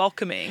very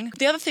welcoming.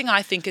 The other thing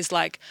I think is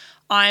like,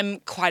 I'm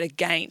quite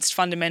against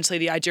fundamentally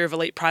the idea of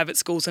elite private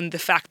schools and the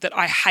fact that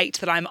I hate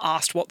that I'm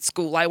asked what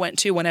school I went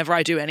to whenever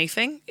I do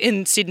anything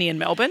in Sydney and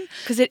Melbourne.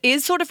 Because it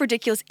is sort of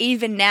ridiculous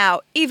even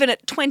now, even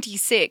at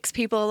 26,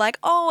 people are like,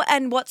 oh,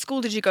 and what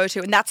school did you go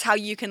to? And that's how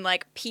you can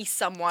like piece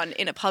someone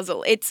in a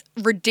puzzle. It's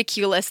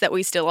ridiculous that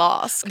we still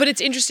ask. But it's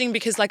interesting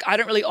because like I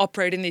don't really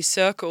operate in these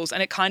circles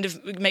and it kind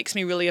of makes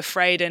me really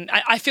afraid. And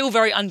I feel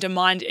very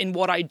undermined in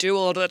what I do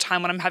a lot of the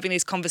time when I'm having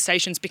these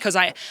conversations because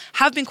I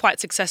have been quite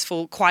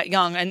successful quite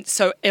young, and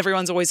so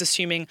everyone's always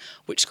assuming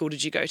which school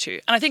did you go to.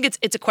 And I think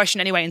it's a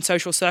question anyway in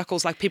social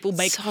circles, like people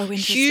make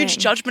huge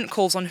judgment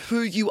calls on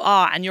who you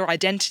are and your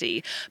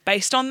identity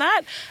based on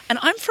that. And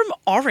I'm from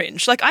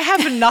Orange. Like I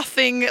have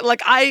nothing,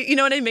 like you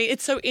know what I mean?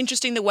 It's so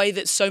interesting the way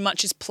that so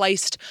much is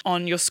placed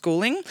on your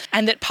schooling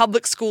and that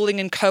public schooling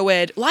and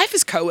co-ed, life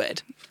is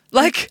co-ed.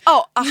 Like,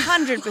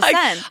 100%.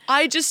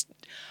 Like,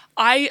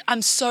 I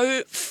am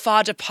so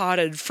far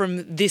departed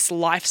from this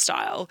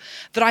lifestyle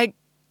that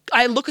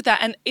I look at that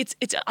and it's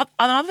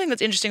another thing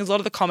that's interesting is a lot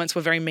of the comments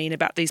were very mean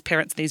about these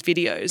parents in these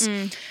videos.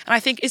 And I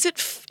think, is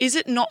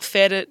it not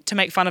fair to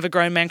make fun of a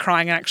grown man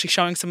crying and actually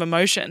showing some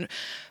emotion?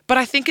 But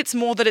I think it's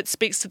more that it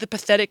speaks to the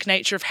pathetic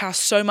nature of how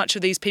so much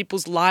of these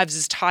people's lives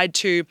is tied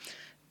to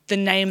the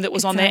name that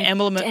was on their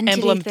emblem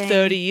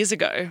 30 years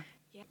ago.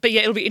 But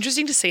yeah, it'll be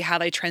interesting to see how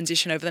they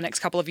transition over the next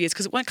couple of years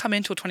because it won't come in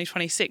until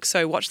 2026.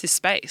 So watch this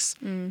space.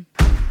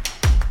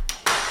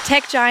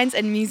 Tech giants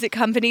and music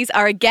companies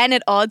are again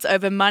at odds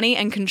over money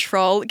and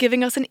control,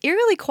 giving us an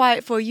eerily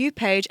quiet For You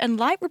page and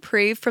light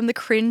reprieve from the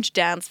cringe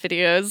dance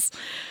videos.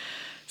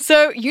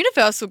 So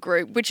Universal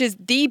Group, which is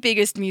the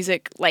biggest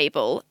music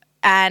label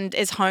and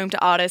is home to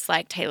artists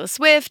like Taylor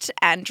Swift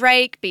and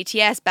Drake,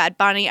 BTS, Bad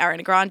Bunny,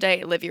 Ariana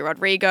Grande, Olivia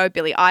Rodrigo,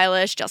 Billie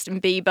Eilish, Justin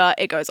Bieber,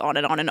 it goes on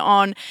and on and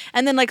on.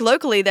 And then like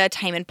locally, they're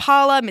Tame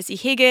Impala, Missy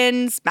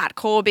Higgins, Matt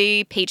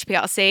Corby, Peach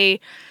PRC.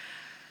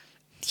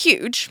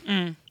 Huge.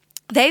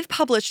 They've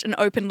published an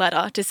open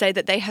letter to say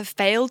that they have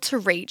failed to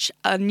reach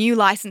a new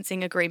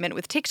licensing agreement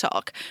with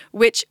TikTok,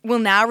 which will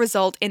now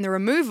result in the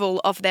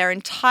removal of their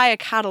entire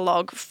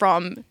catalogue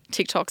from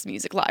TikTok's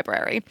music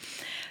library.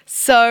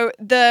 So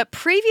the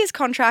previous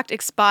contract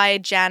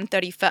expired Jan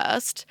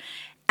 31st,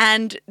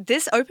 and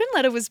this open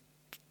letter was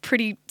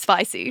pretty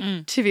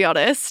spicy, to be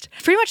honest.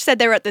 Pretty much said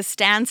they were at the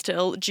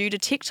standstill due to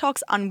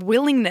TikTok's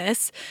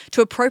unwillingness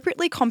to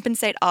appropriately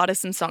compensate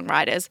artists and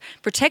songwriters,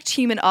 protect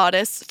human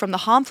artists from the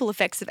harmful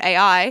effects of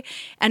AI,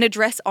 and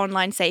address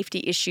online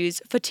safety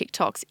issues for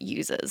TikTok's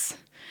users.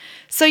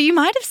 So you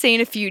might have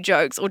seen a few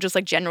jokes or just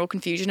like general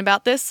confusion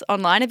about this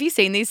online. Have you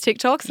seen these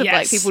TikToks of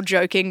like people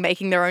joking,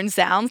 making their own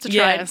sounds to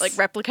try and like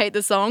replicate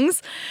the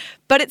songs?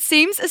 But it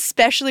seems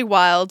especially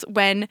wild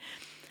when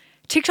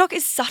TikTok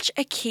is such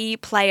a key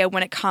player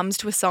when it comes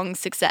to a song's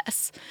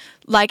success.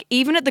 Like,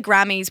 even at the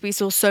Grammys, we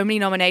saw so many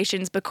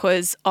nominations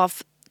because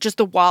of just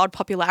the wild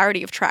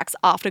popularity of tracks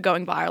after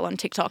going viral on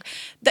TikTok.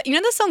 You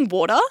know the song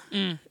Water?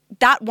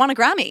 That won a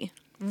Grammy.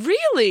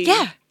 Really?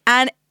 Yeah.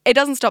 And it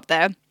doesn't stop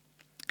there.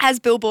 As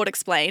Billboard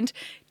explained,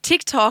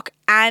 TikTok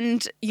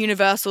and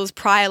Universal's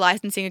prior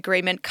licensing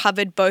agreement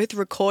covered both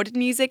recorded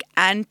music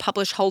and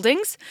published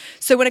holdings.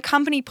 So when a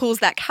company pulls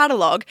that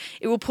catalogue,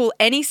 it will pull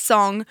any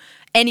song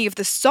any of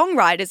the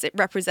songwriters it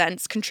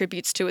represents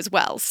contributes to as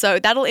well. So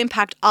that'll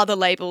impact other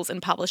labels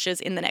and publishers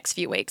in the next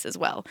few weeks as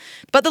well.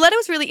 But the letter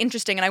was really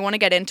interesting and I want to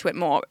get into it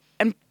more.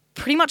 And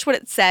pretty much what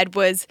it said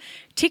was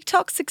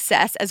TikTok's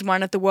success as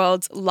one of the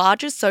world's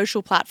largest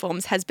social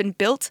platforms has been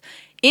built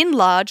in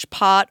large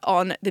part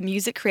on the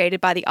music created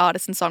by the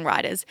artists and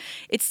songwriters.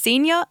 Its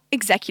senior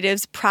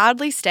executives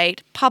proudly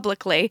state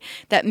publicly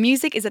that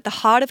music is at the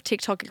heart of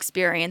TikTok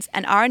experience,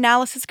 and our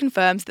analysis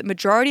confirms that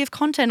majority of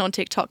content on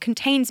TikTok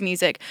contains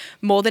music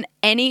more than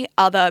any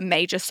other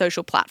major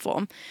social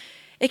platform.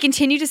 It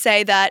continued to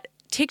say that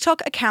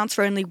TikTok accounts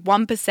for only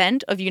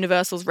 1% of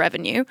Universal's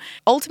revenue.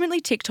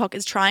 Ultimately, TikTok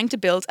is trying to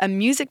build a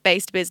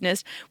music-based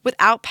business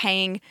without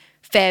paying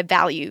fair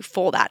value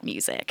for that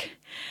music.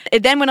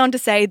 It then went on to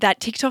say that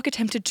TikTok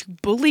attempted to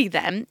bully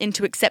them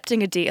into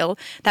accepting a deal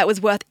that was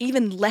worth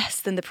even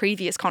less than the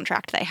previous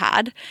contract they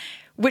had,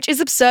 which is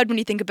absurd when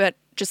you think about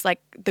just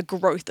like the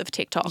growth of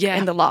TikTok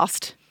in the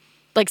last,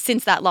 like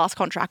since that last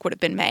contract would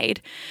have been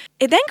made.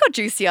 It then got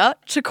juicier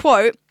to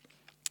quote,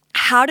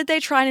 "How did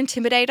they try and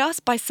intimidate us?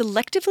 By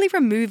selectively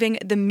removing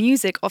the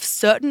music of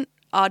certain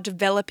our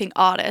developing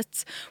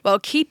artists while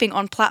keeping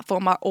on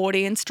platform our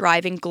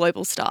audience-driving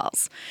global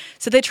stars."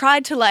 So they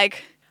tried to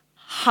like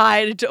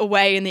hide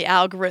away in the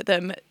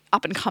algorithm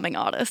up-and-coming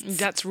artists.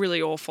 That's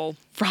really awful.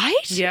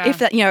 Right? Yeah. If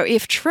that,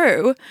 if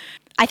true.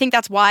 I think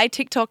that's why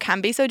TikTok can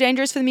be so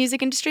dangerous for the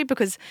music industry,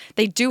 because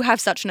they do have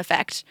such an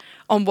effect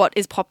on what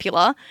is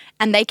popular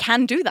and they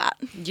can do that.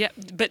 Yeah,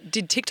 but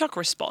did TikTok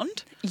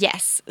respond?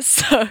 Yes.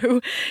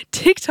 So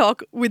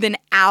TikTok within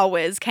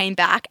hours came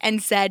back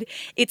and said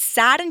it's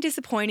sad and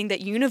disappointing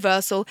that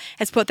Universal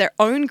has put their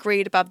own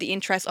greed above the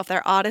interests of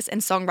their artists and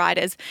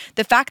songwriters.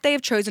 The fact they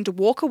have chosen to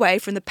walk away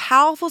from the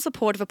powerful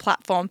support of a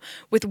platform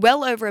with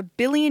well over 1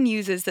 billion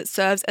users that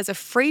serves as a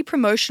free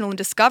promotional and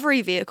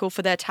discovery vehicle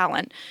for their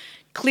talent.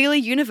 Clearly,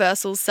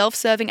 Universal's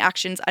self-serving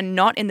actions are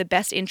not in the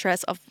best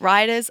interests of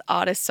writers,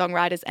 artists,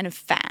 songwriters, and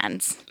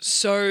fans.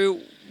 So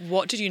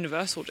what did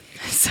Universal do?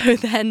 So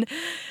then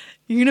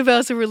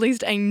Universal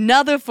released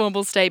another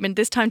formal statement,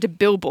 this time to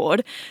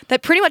Billboard,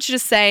 that pretty much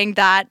just saying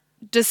that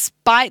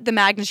despite the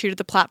magnitude of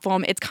the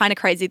platform, it's kind of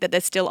crazy that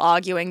they're still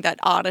arguing that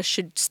artists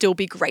should still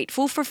be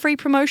grateful for free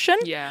promotion.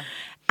 Yeah.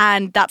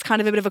 And that's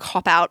kind of a bit of a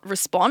cop-out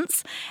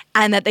response,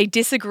 and that they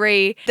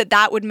disagree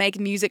that would make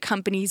music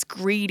companies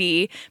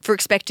greedy for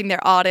expecting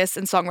their artists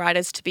and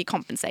songwriters to be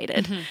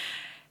compensated. Mm-hmm.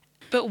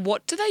 But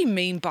what do they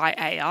mean by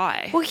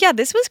AI? Well, yeah,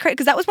 this was crazy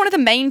because that was one of the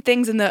main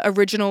things in the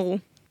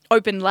original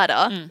open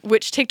letter,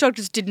 which TikTok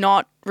just did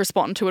not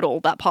respond to at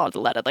all, that part of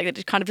the letter. Like, they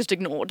just kind of just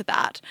ignored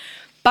that.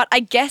 But I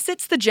guess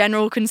it's the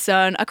general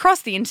concern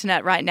across the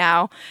internet right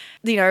now.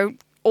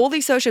 All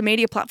these social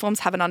media platforms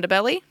have an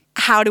underbelly.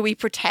 How do we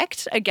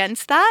protect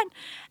against that?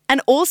 And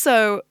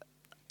also,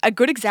 a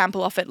good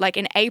example of it, like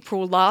in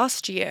April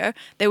last year,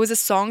 there was a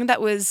song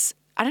that was,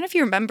 I don't know if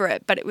you remember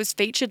it, but it was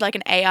featured like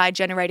an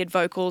AI-generated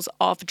vocals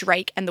of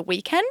Drake and The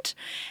Weeknd,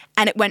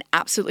 and it went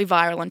absolutely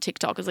viral on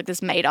TikTok. It was like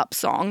this made-up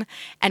song,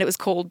 and it was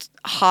called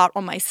Heart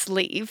on My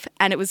Sleeve,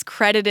 and it was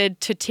credited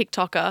to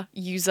TikToker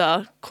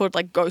user called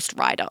like Ghost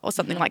Rider or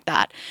something like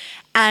that.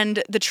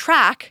 And the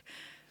track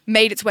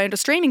made its way into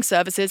streaming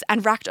services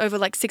and racked over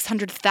like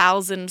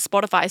 600,000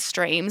 Spotify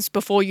streams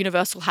before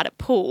Universal had it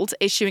pulled,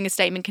 issuing a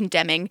statement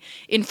condemning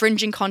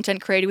infringing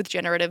content created with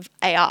generative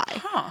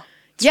AI.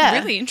 It's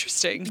really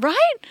interesting.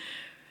 Right?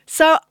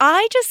 So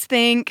I just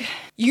think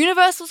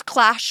Universal's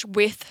clash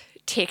with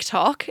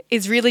TikTok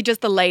is really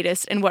just the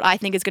latest in what I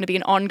think is going to be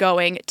an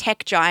ongoing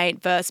tech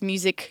giant versus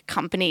music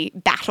company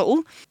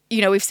battle.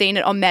 You know, we've seen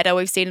it on Meta,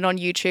 we've seen it on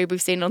YouTube,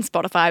 we've seen it on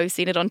Spotify, we've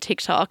seen it on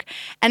TikTok.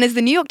 And as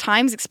the New York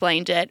Times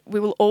explained it, we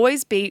will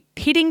always be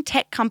pitting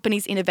tech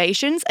companies'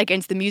 innovations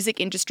against the music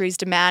industry's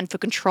demand for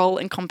control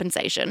and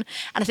compensation.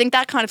 And I think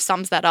that kind of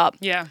sums that up.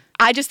 Yeah.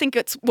 I just think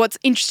what's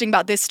interesting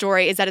about this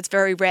story is that it's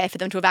very rare for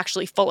them to have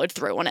actually followed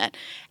through on it.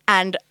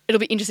 And it'll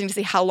be interesting to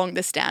see how long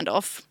this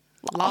standoff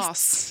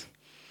lasts.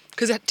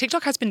 Because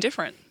TikTok has been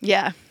different.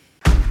 Yeah.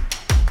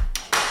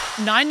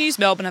 9 News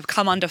Melbourne have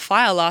come under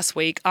fire last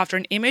week after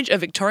an image of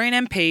Victorian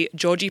MP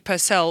Georgie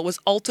Purcell was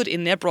altered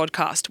in their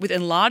broadcast with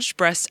enlarged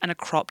breasts and a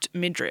cropped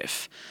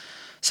midriff.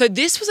 So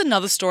this was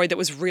another story that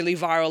was really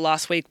viral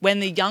last week when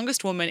the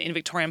youngest woman in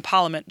Victorian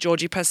Parliament,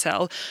 Georgie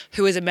Purcell,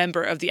 who is a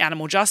member of the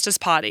Animal Justice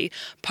Party,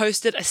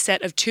 posted a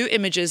set of 2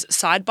 images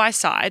side by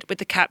side with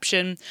the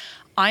caption,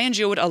 "I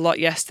endured a lot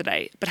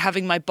yesterday, but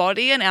having my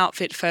body and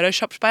outfit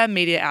photoshopped by a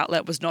media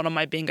outlet was not on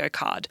my bingo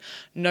card.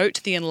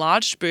 Note the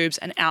enlarged boobs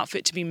and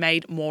outfit to be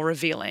made more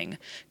revealing.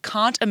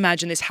 Can't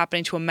imagine this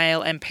happening to a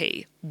male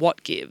MP.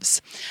 What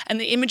gives?" And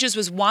the images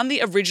was one,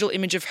 the original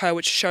image of her,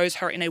 which shows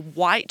her in a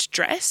white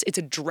dress. It's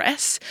a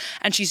dress,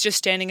 and she's just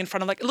standing in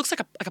front of it looks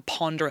like a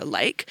pond or a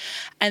lake.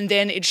 And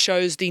then it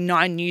shows the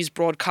 9 News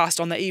broadcast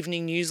on the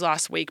evening news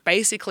last week,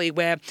 basically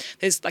where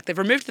there's they've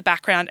removed the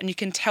background and you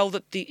can tell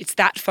that it's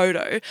that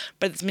photo,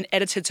 but it's been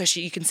edited so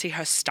you can see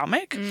her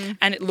stomach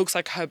and it looks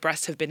like her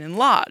breasts have been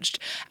enlarged.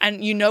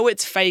 And you know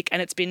it's fake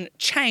and it's been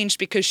changed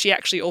because she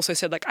actually also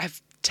said I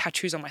have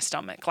tattoos on my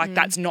stomach.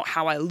 That's not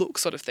how I look,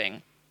 sort of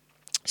thing.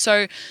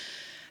 So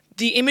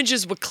the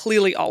images were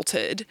clearly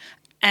altered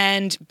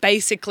and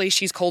basically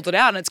she's called it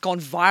out and it's gone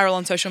viral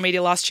on social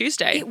media last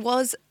Tuesday. It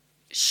was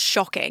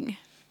shocking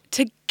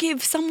to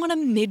give someone a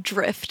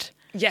midriff.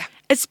 Yeah.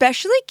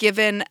 Especially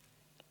given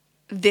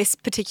this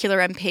particular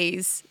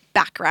MP's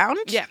background.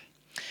 Yeah.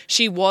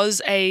 She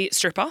was a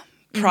stripper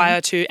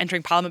prior to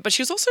entering Parliament, but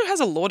she also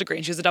has a law degree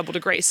and she has a double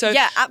degree. So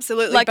yeah,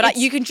 absolutely. But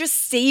you can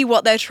just see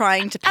what they're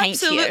trying to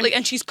paint absolutely. here.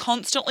 And she's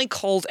constantly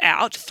called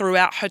out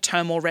throughout her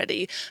term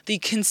already the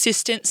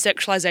consistent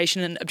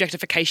sexualisation and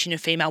objectification of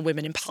female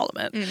women in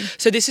Parliament.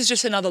 So this is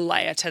just another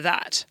layer to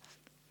that.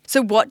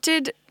 So what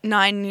did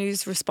 9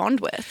 News respond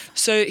with?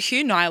 So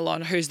Hugh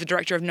Nylon, who's the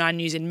director of 9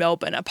 News in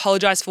Melbourne,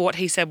 apologised for what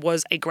he said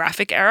was a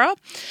graphic error.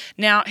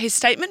 Now, his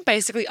statement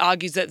basically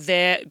argues that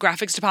their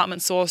graphics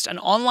department sourced an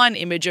online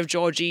image of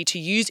Georgie to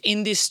use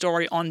in this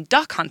story on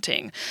duck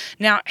hunting.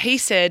 Now, he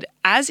said,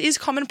 as is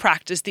common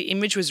practice, the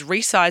image was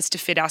resized to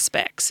fit our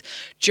specs.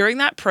 During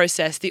that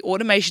process, the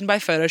automation by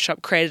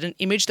Photoshop created an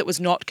image that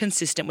was not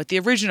consistent with the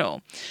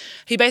original.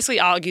 He basically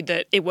argued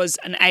that it was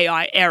an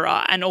AI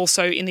error and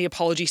also in the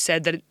apology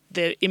said that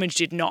the image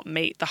did not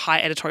meet the high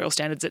editorial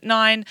standards at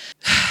 9.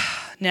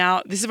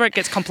 Now, this is where it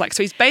gets complex.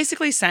 So he's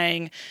basically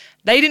saying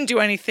they didn't do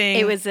anything.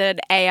 It was an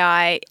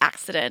AI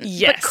accident.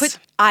 Yes. But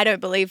I don't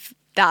believe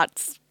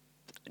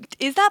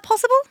is that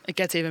possible? It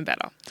gets even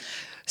better.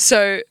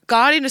 So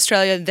Guardian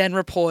Australia then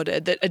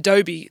reported that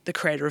Adobe, the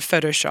creator of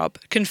Photoshop,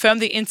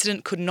 confirmed the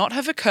incident could not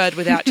have occurred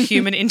without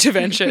human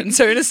intervention.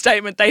 So in a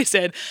statement, they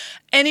said,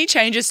 any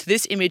changes to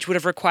this image would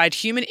have required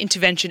human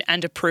intervention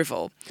and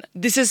approval.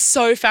 This is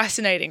so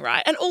fascinating,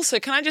 right? And also,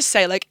 can I just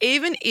say,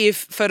 even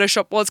if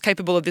Photoshop was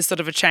capable of this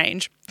sort of a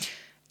change,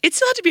 it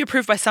still had to be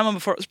approved by someone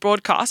before it was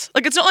broadcast.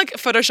 It's not like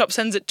Photoshop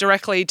sends it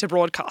directly to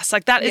broadcast.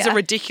 That is a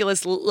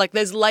ridiculous,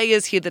 there's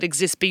layers here that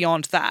exist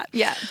beyond that.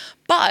 Yeah.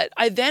 But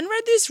I then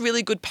read this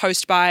really good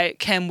post by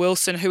Cam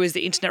Wilson, who is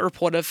the internet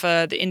reporter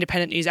for the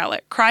independent news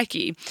outlet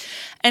Crikey.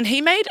 And he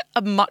made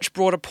a much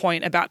broader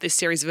point about this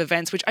series of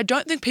events, which I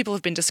don't think people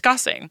have been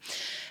discussing.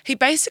 He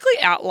basically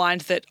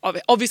outlined that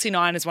obviously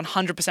 9 is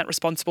 100%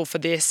 responsible for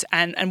this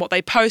and what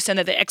they post, and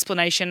that the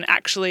explanation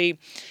actually,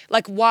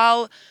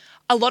 while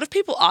a lot of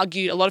people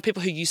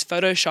who use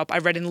Photoshop, I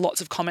read in lots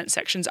of comment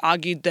sections,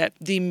 argued that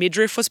the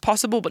midriff was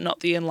possible but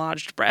not the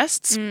enlarged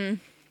breasts.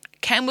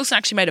 Cam Wilson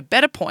actually made a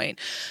better point,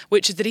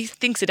 which is that he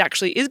thinks it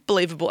actually is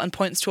believable and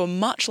points to a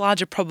much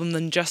larger problem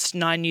than just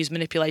 9 News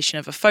manipulation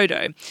of a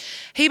photo.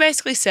 He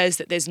basically says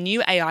that there's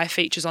new AI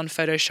features on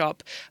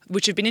Photoshop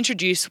which have been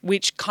introduced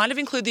which kind of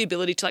include the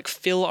ability to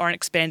fill or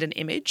expand an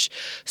image.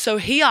 So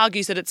he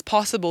argues that it's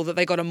possible that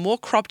they got a more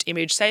cropped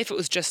image, say if it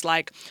was just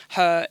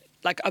her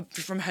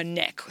from her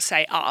neck,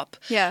 say up.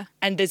 Yeah.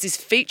 And there's this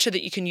feature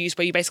that you can use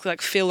where you basically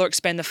fill or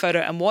expand the photo,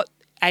 and what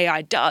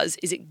AI does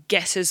is it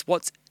guesses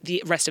what's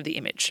the rest of the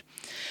image.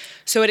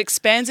 So it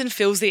expands and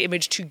fills the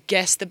image to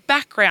guess the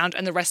background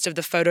and the rest of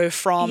the photo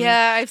from...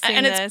 Yeah, I've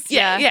seen this.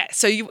 Yeah.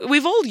 So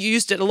we've all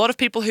used it. A lot of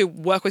people who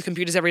work with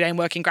computers every day and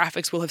work in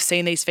graphics will have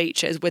seen these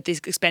features with these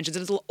expansions.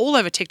 And it's all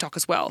over TikTok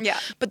as well. Yeah.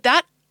 But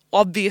that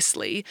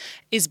obviously,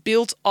 is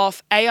built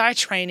off AI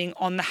training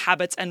on the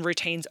habits and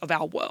routines of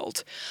our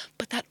world.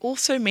 But that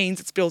also means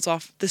it's built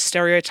off the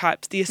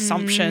stereotypes, the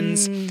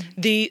assumptions,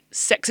 the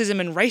sexism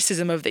and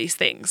racism of these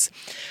things.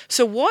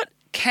 So what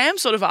Cam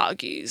sort of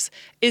argues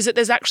is that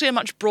there's actually a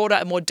much broader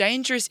and more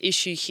dangerous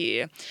issue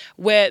here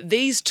where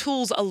these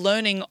tools are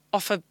learning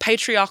off a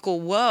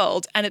patriarchal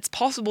world, and it's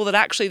possible that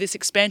actually this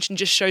expansion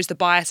just shows the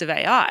bias of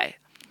AI.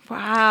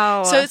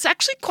 Wow. So it's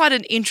actually quite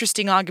an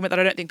interesting argument that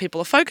I don't think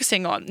people are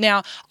focusing on.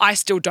 Now, I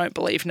still don't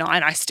believe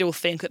Nine. I still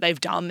think that they've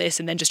done this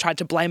and then just tried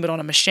to blame it on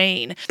a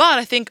machine. But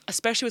I think,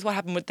 especially with what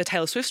happened with the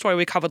Taylor Swift story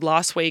we covered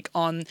last week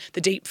on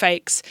the deep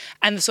fakes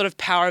and the sort of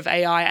power of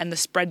AI and the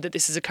spread that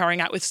this is occurring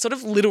at with sort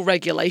of little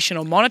regulation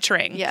or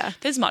monitoring,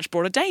 there's much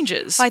broader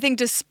dangers. I think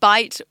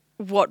despite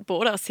what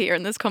brought us here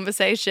in this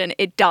conversation,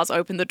 it does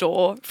open the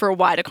door for a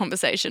wider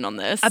conversation on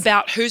this.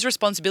 About whose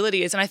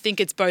responsibility is. And I think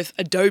it's both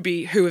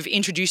Adobe, who have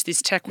introduced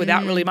this tech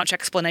without really much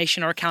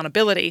explanation or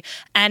accountability,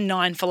 and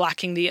Nine for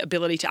lacking the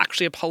ability to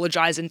actually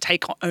apologise and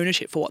take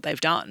ownership for what they've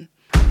done.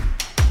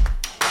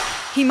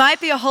 He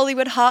might be a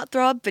Hollywood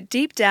heartthrob, but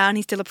deep down,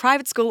 he's still a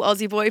private school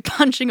Aussie boy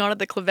punching on at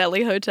the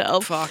Clovelly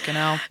Hotel. Fucking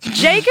hell.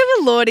 Jacob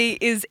Elordi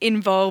is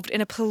involved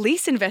in a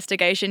police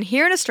investigation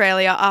here in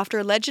Australia after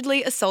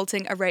allegedly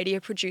assaulting a radio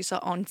producer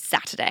on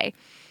Saturday.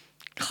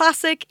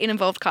 Classic, it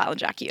involved Kyle and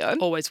Jackie O.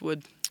 Always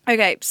would.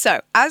 Okay,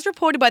 so as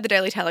reported by the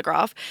Daily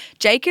Telegraph,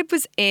 Jacob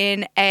was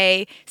in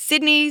a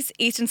Sydney's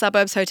eastern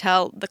suburbs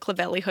hotel, the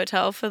Clovelly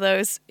Hotel, for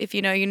those, if you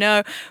know, you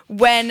know,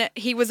 when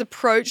he was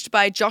approached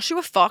by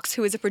Joshua Fox,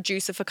 who is a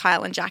producer for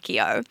Kyle and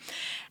Jackie O.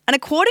 And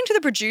according to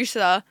the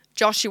producer,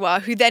 Joshua,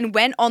 who then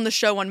went on the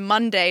show on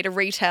Monday to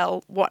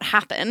retell what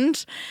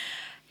happened,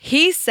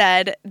 he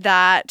said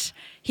that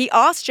he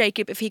asked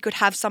Jacob if he could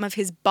have some of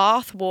his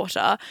bath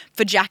water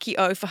for Jackie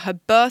O for her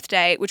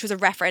birthday, which was a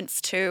reference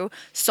to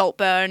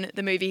Saltburn,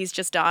 the movie he's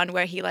just done,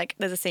 where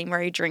there's a scene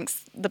where he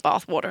drinks the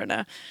bath water in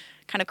a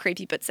kind of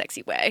creepy but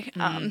sexy way.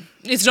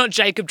 It's not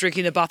Jacob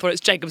drinking the bath water,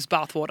 it's Jacob's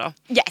bath water.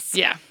 Yes.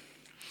 Yeah.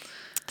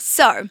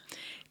 So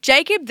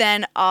Jacob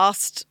then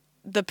asked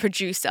the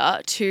producer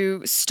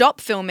to stop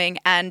filming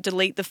and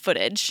delete the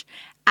footage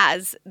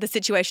as the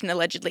situation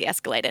allegedly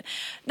escalated.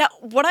 Now,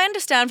 what I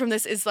understand from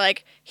this is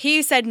like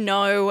he said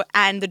no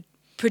and the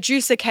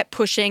producer kept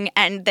pushing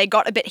and they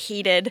got a bit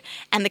heated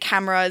and the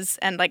cameras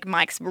and like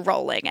mics were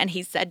rolling and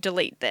he said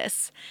delete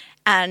this.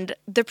 And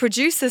the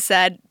producer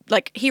said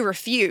like he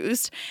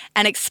refused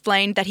and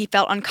explained that he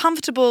felt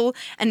uncomfortable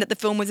and that the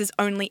film was his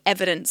only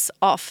evidence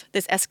of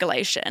this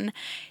escalation.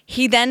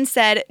 He then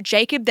said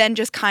Jacob then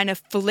just kind of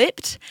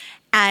flipped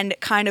and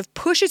kind of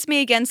pushes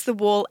me against the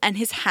wall and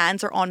his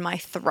hands are on my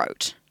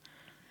throat.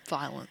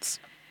 Violence.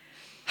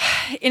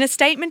 In a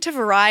statement to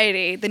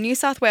Variety, the New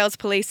South Wales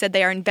Police said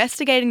they are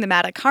investigating the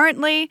matter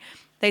currently.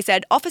 They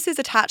said officers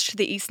attached to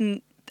the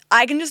Eastern...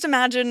 I can just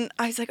imagine,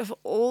 I was like, of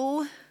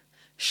all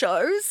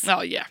shows...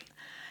 Oh, yeah.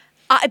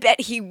 I bet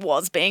he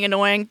was being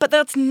annoying, but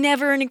that's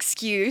never an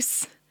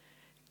excuse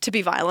to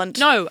be violent.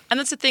 No, and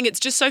that's the thing. It's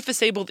just so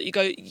foreseeable that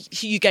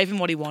you gave him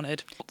what he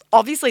wanted.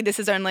 Obviously, this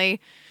is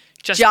only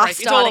just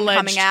starting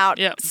coming out,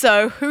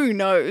 so who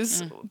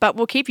knows? But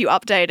we'll keep you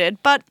updated.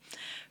 But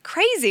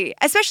crazy,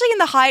 especially in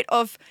the height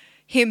of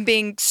him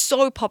being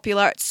so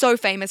popular, so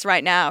famous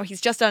right now. He's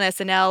just on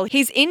SNL.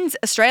 He's in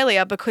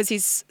Australia because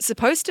he's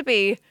supposed to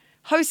be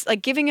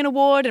giving an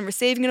award and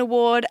receiving an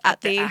award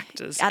at the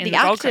Actors in the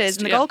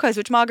Gold Coast,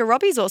 which Margot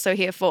Robbie's also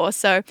here for.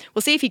 So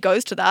we'll see if he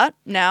goes to that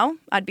now.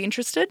 I'd be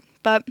interested.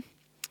 But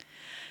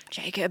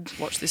Jacob,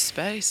 watch this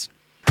space.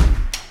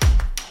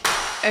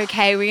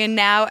 Okay, we are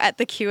now at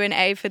the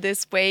Q&A for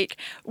this week.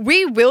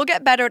 We will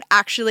get better at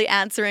actually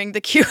answering the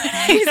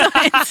Q&As on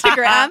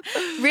Instagram.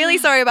 Really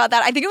sorry about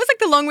that. I think it was like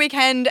the long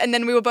weekend and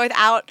then we were both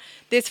out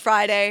this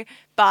Friday,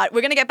 but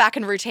we're going to get back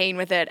in routine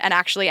with it and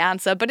actually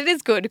answer. But it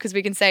is good because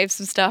we can save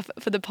some stuff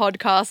for the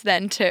podcast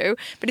then too.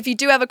 But if you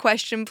do have a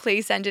question,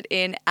 please send it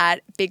in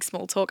at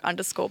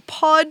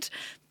bigsmalltalk_pod.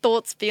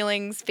 Thoughts,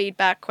 feelings,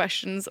 feedback,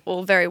 questions,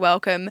 all very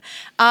welcome.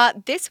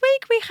 This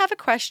week we have a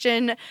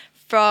question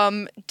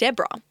from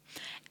Deborah.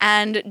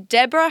 And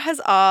Deborah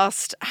has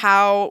asked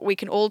how we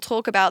can all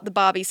talk about the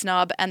Barbie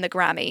snub and the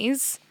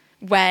Grammys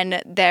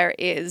when there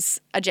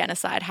is a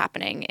genocide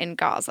happening in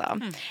Gaza.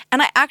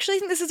 And I actually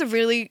think this is a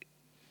really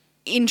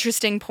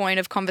interesting point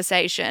of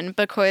conversation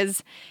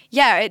because,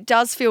 yeah, it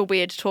does feel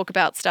weird to talk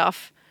about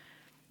stuff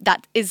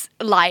that is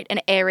light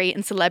and airy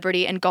and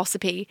celebrity and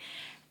gossipy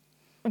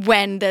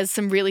when there's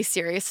some really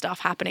serious stuff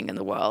happening in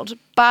the world.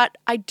 But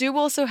I do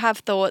also have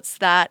thoughts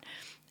that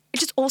it's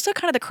just also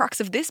kind of the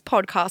crux of this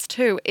podcast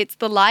too. It's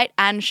the light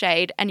and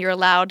shade, and you're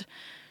allowed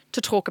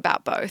to talk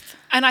about both.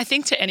 And I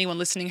think to anyone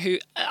listening who,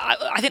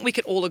 I think we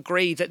could all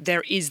agree that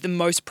there is the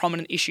most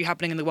prominent issue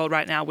happening in the world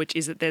right now, which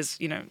is that there's,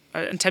 an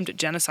attempted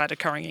genocide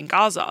occurring in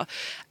Gaza.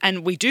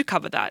 And we do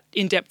cover that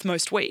in depth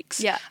most weeks.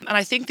 Yeah. And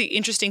I think the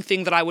interesting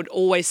thing that I would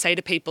always say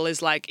to people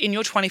is like, in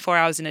your 24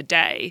 hours in a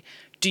day,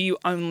 do you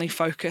only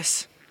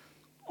focus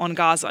on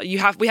Gaza.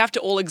 We have to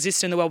all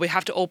exist in the world. We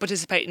have to all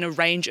participate in a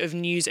range of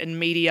news and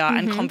media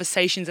and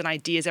conversations and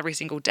ideas every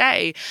single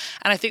day.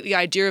 And I think the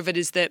idea of it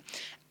is that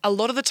a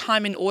lot of the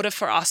time, in order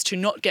for us to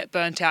not get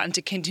burnt out and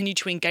to continue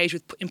to engage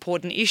with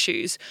important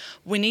issues,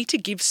 we need to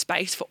give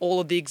space for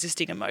all of the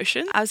existing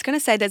emotions. I was going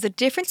to say there's a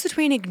difference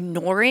between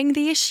ignoring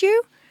the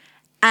issue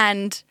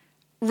and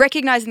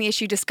recognizing the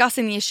issue,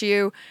 discussing the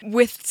issue,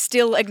 with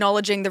still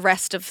acknowledging the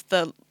rest of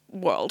the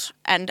world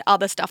and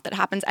other stuff that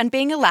happens and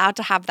being allowed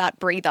to have that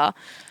breather.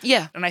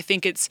 Yeah. And I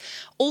think it's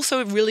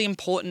also really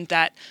important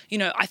that,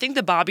 I think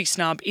the Barbie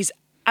snub is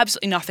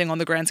absolutely nothing on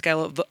the grand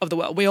scale of the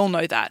world. We all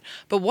know that.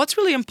 But what's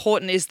really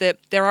important is that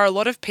there are a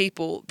lot of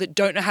people that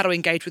don't know how to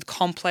engage with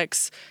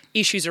complex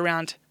issues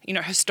around,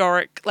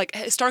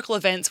 historical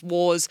events,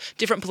 wars,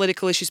 different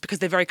political issues, because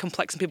they're very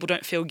complex and people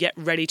don't feel yet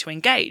ready to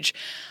engage.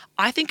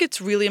 I think it's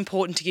really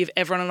important to give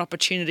everyone an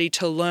opportunity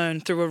to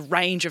learn through a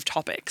range of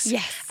topics.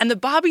 Yes. And the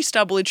Barbie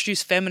snub will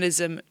introduce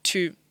feminism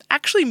to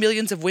actually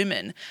millions of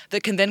women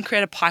that can then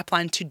create a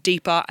pipeline to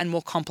deeper and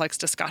more complex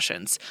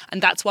discussions.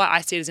 And that's why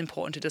I see it as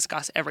important to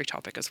discuss every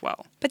topic as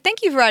well. But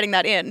thank you for writing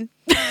that in.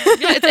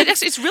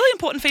 It's really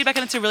important feedback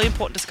and it's a really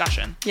important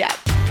discussion. Yeah.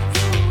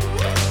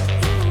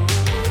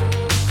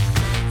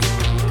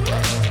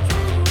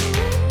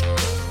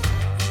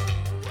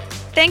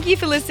 Thank you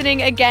for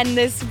listening again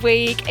this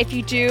week. If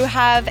you do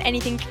have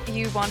anything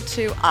you want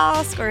to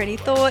ask or any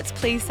thoughts,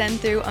 please send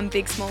through on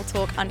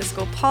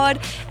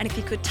bigsmalltalk_pod. And if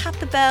you could tap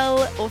the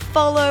bell or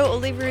follow or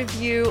leave a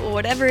review or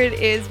whatever it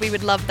is, we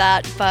would love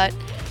that. But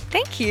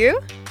thank you.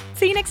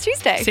 See you next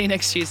Tuesday. See you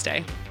next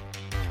Tuesday.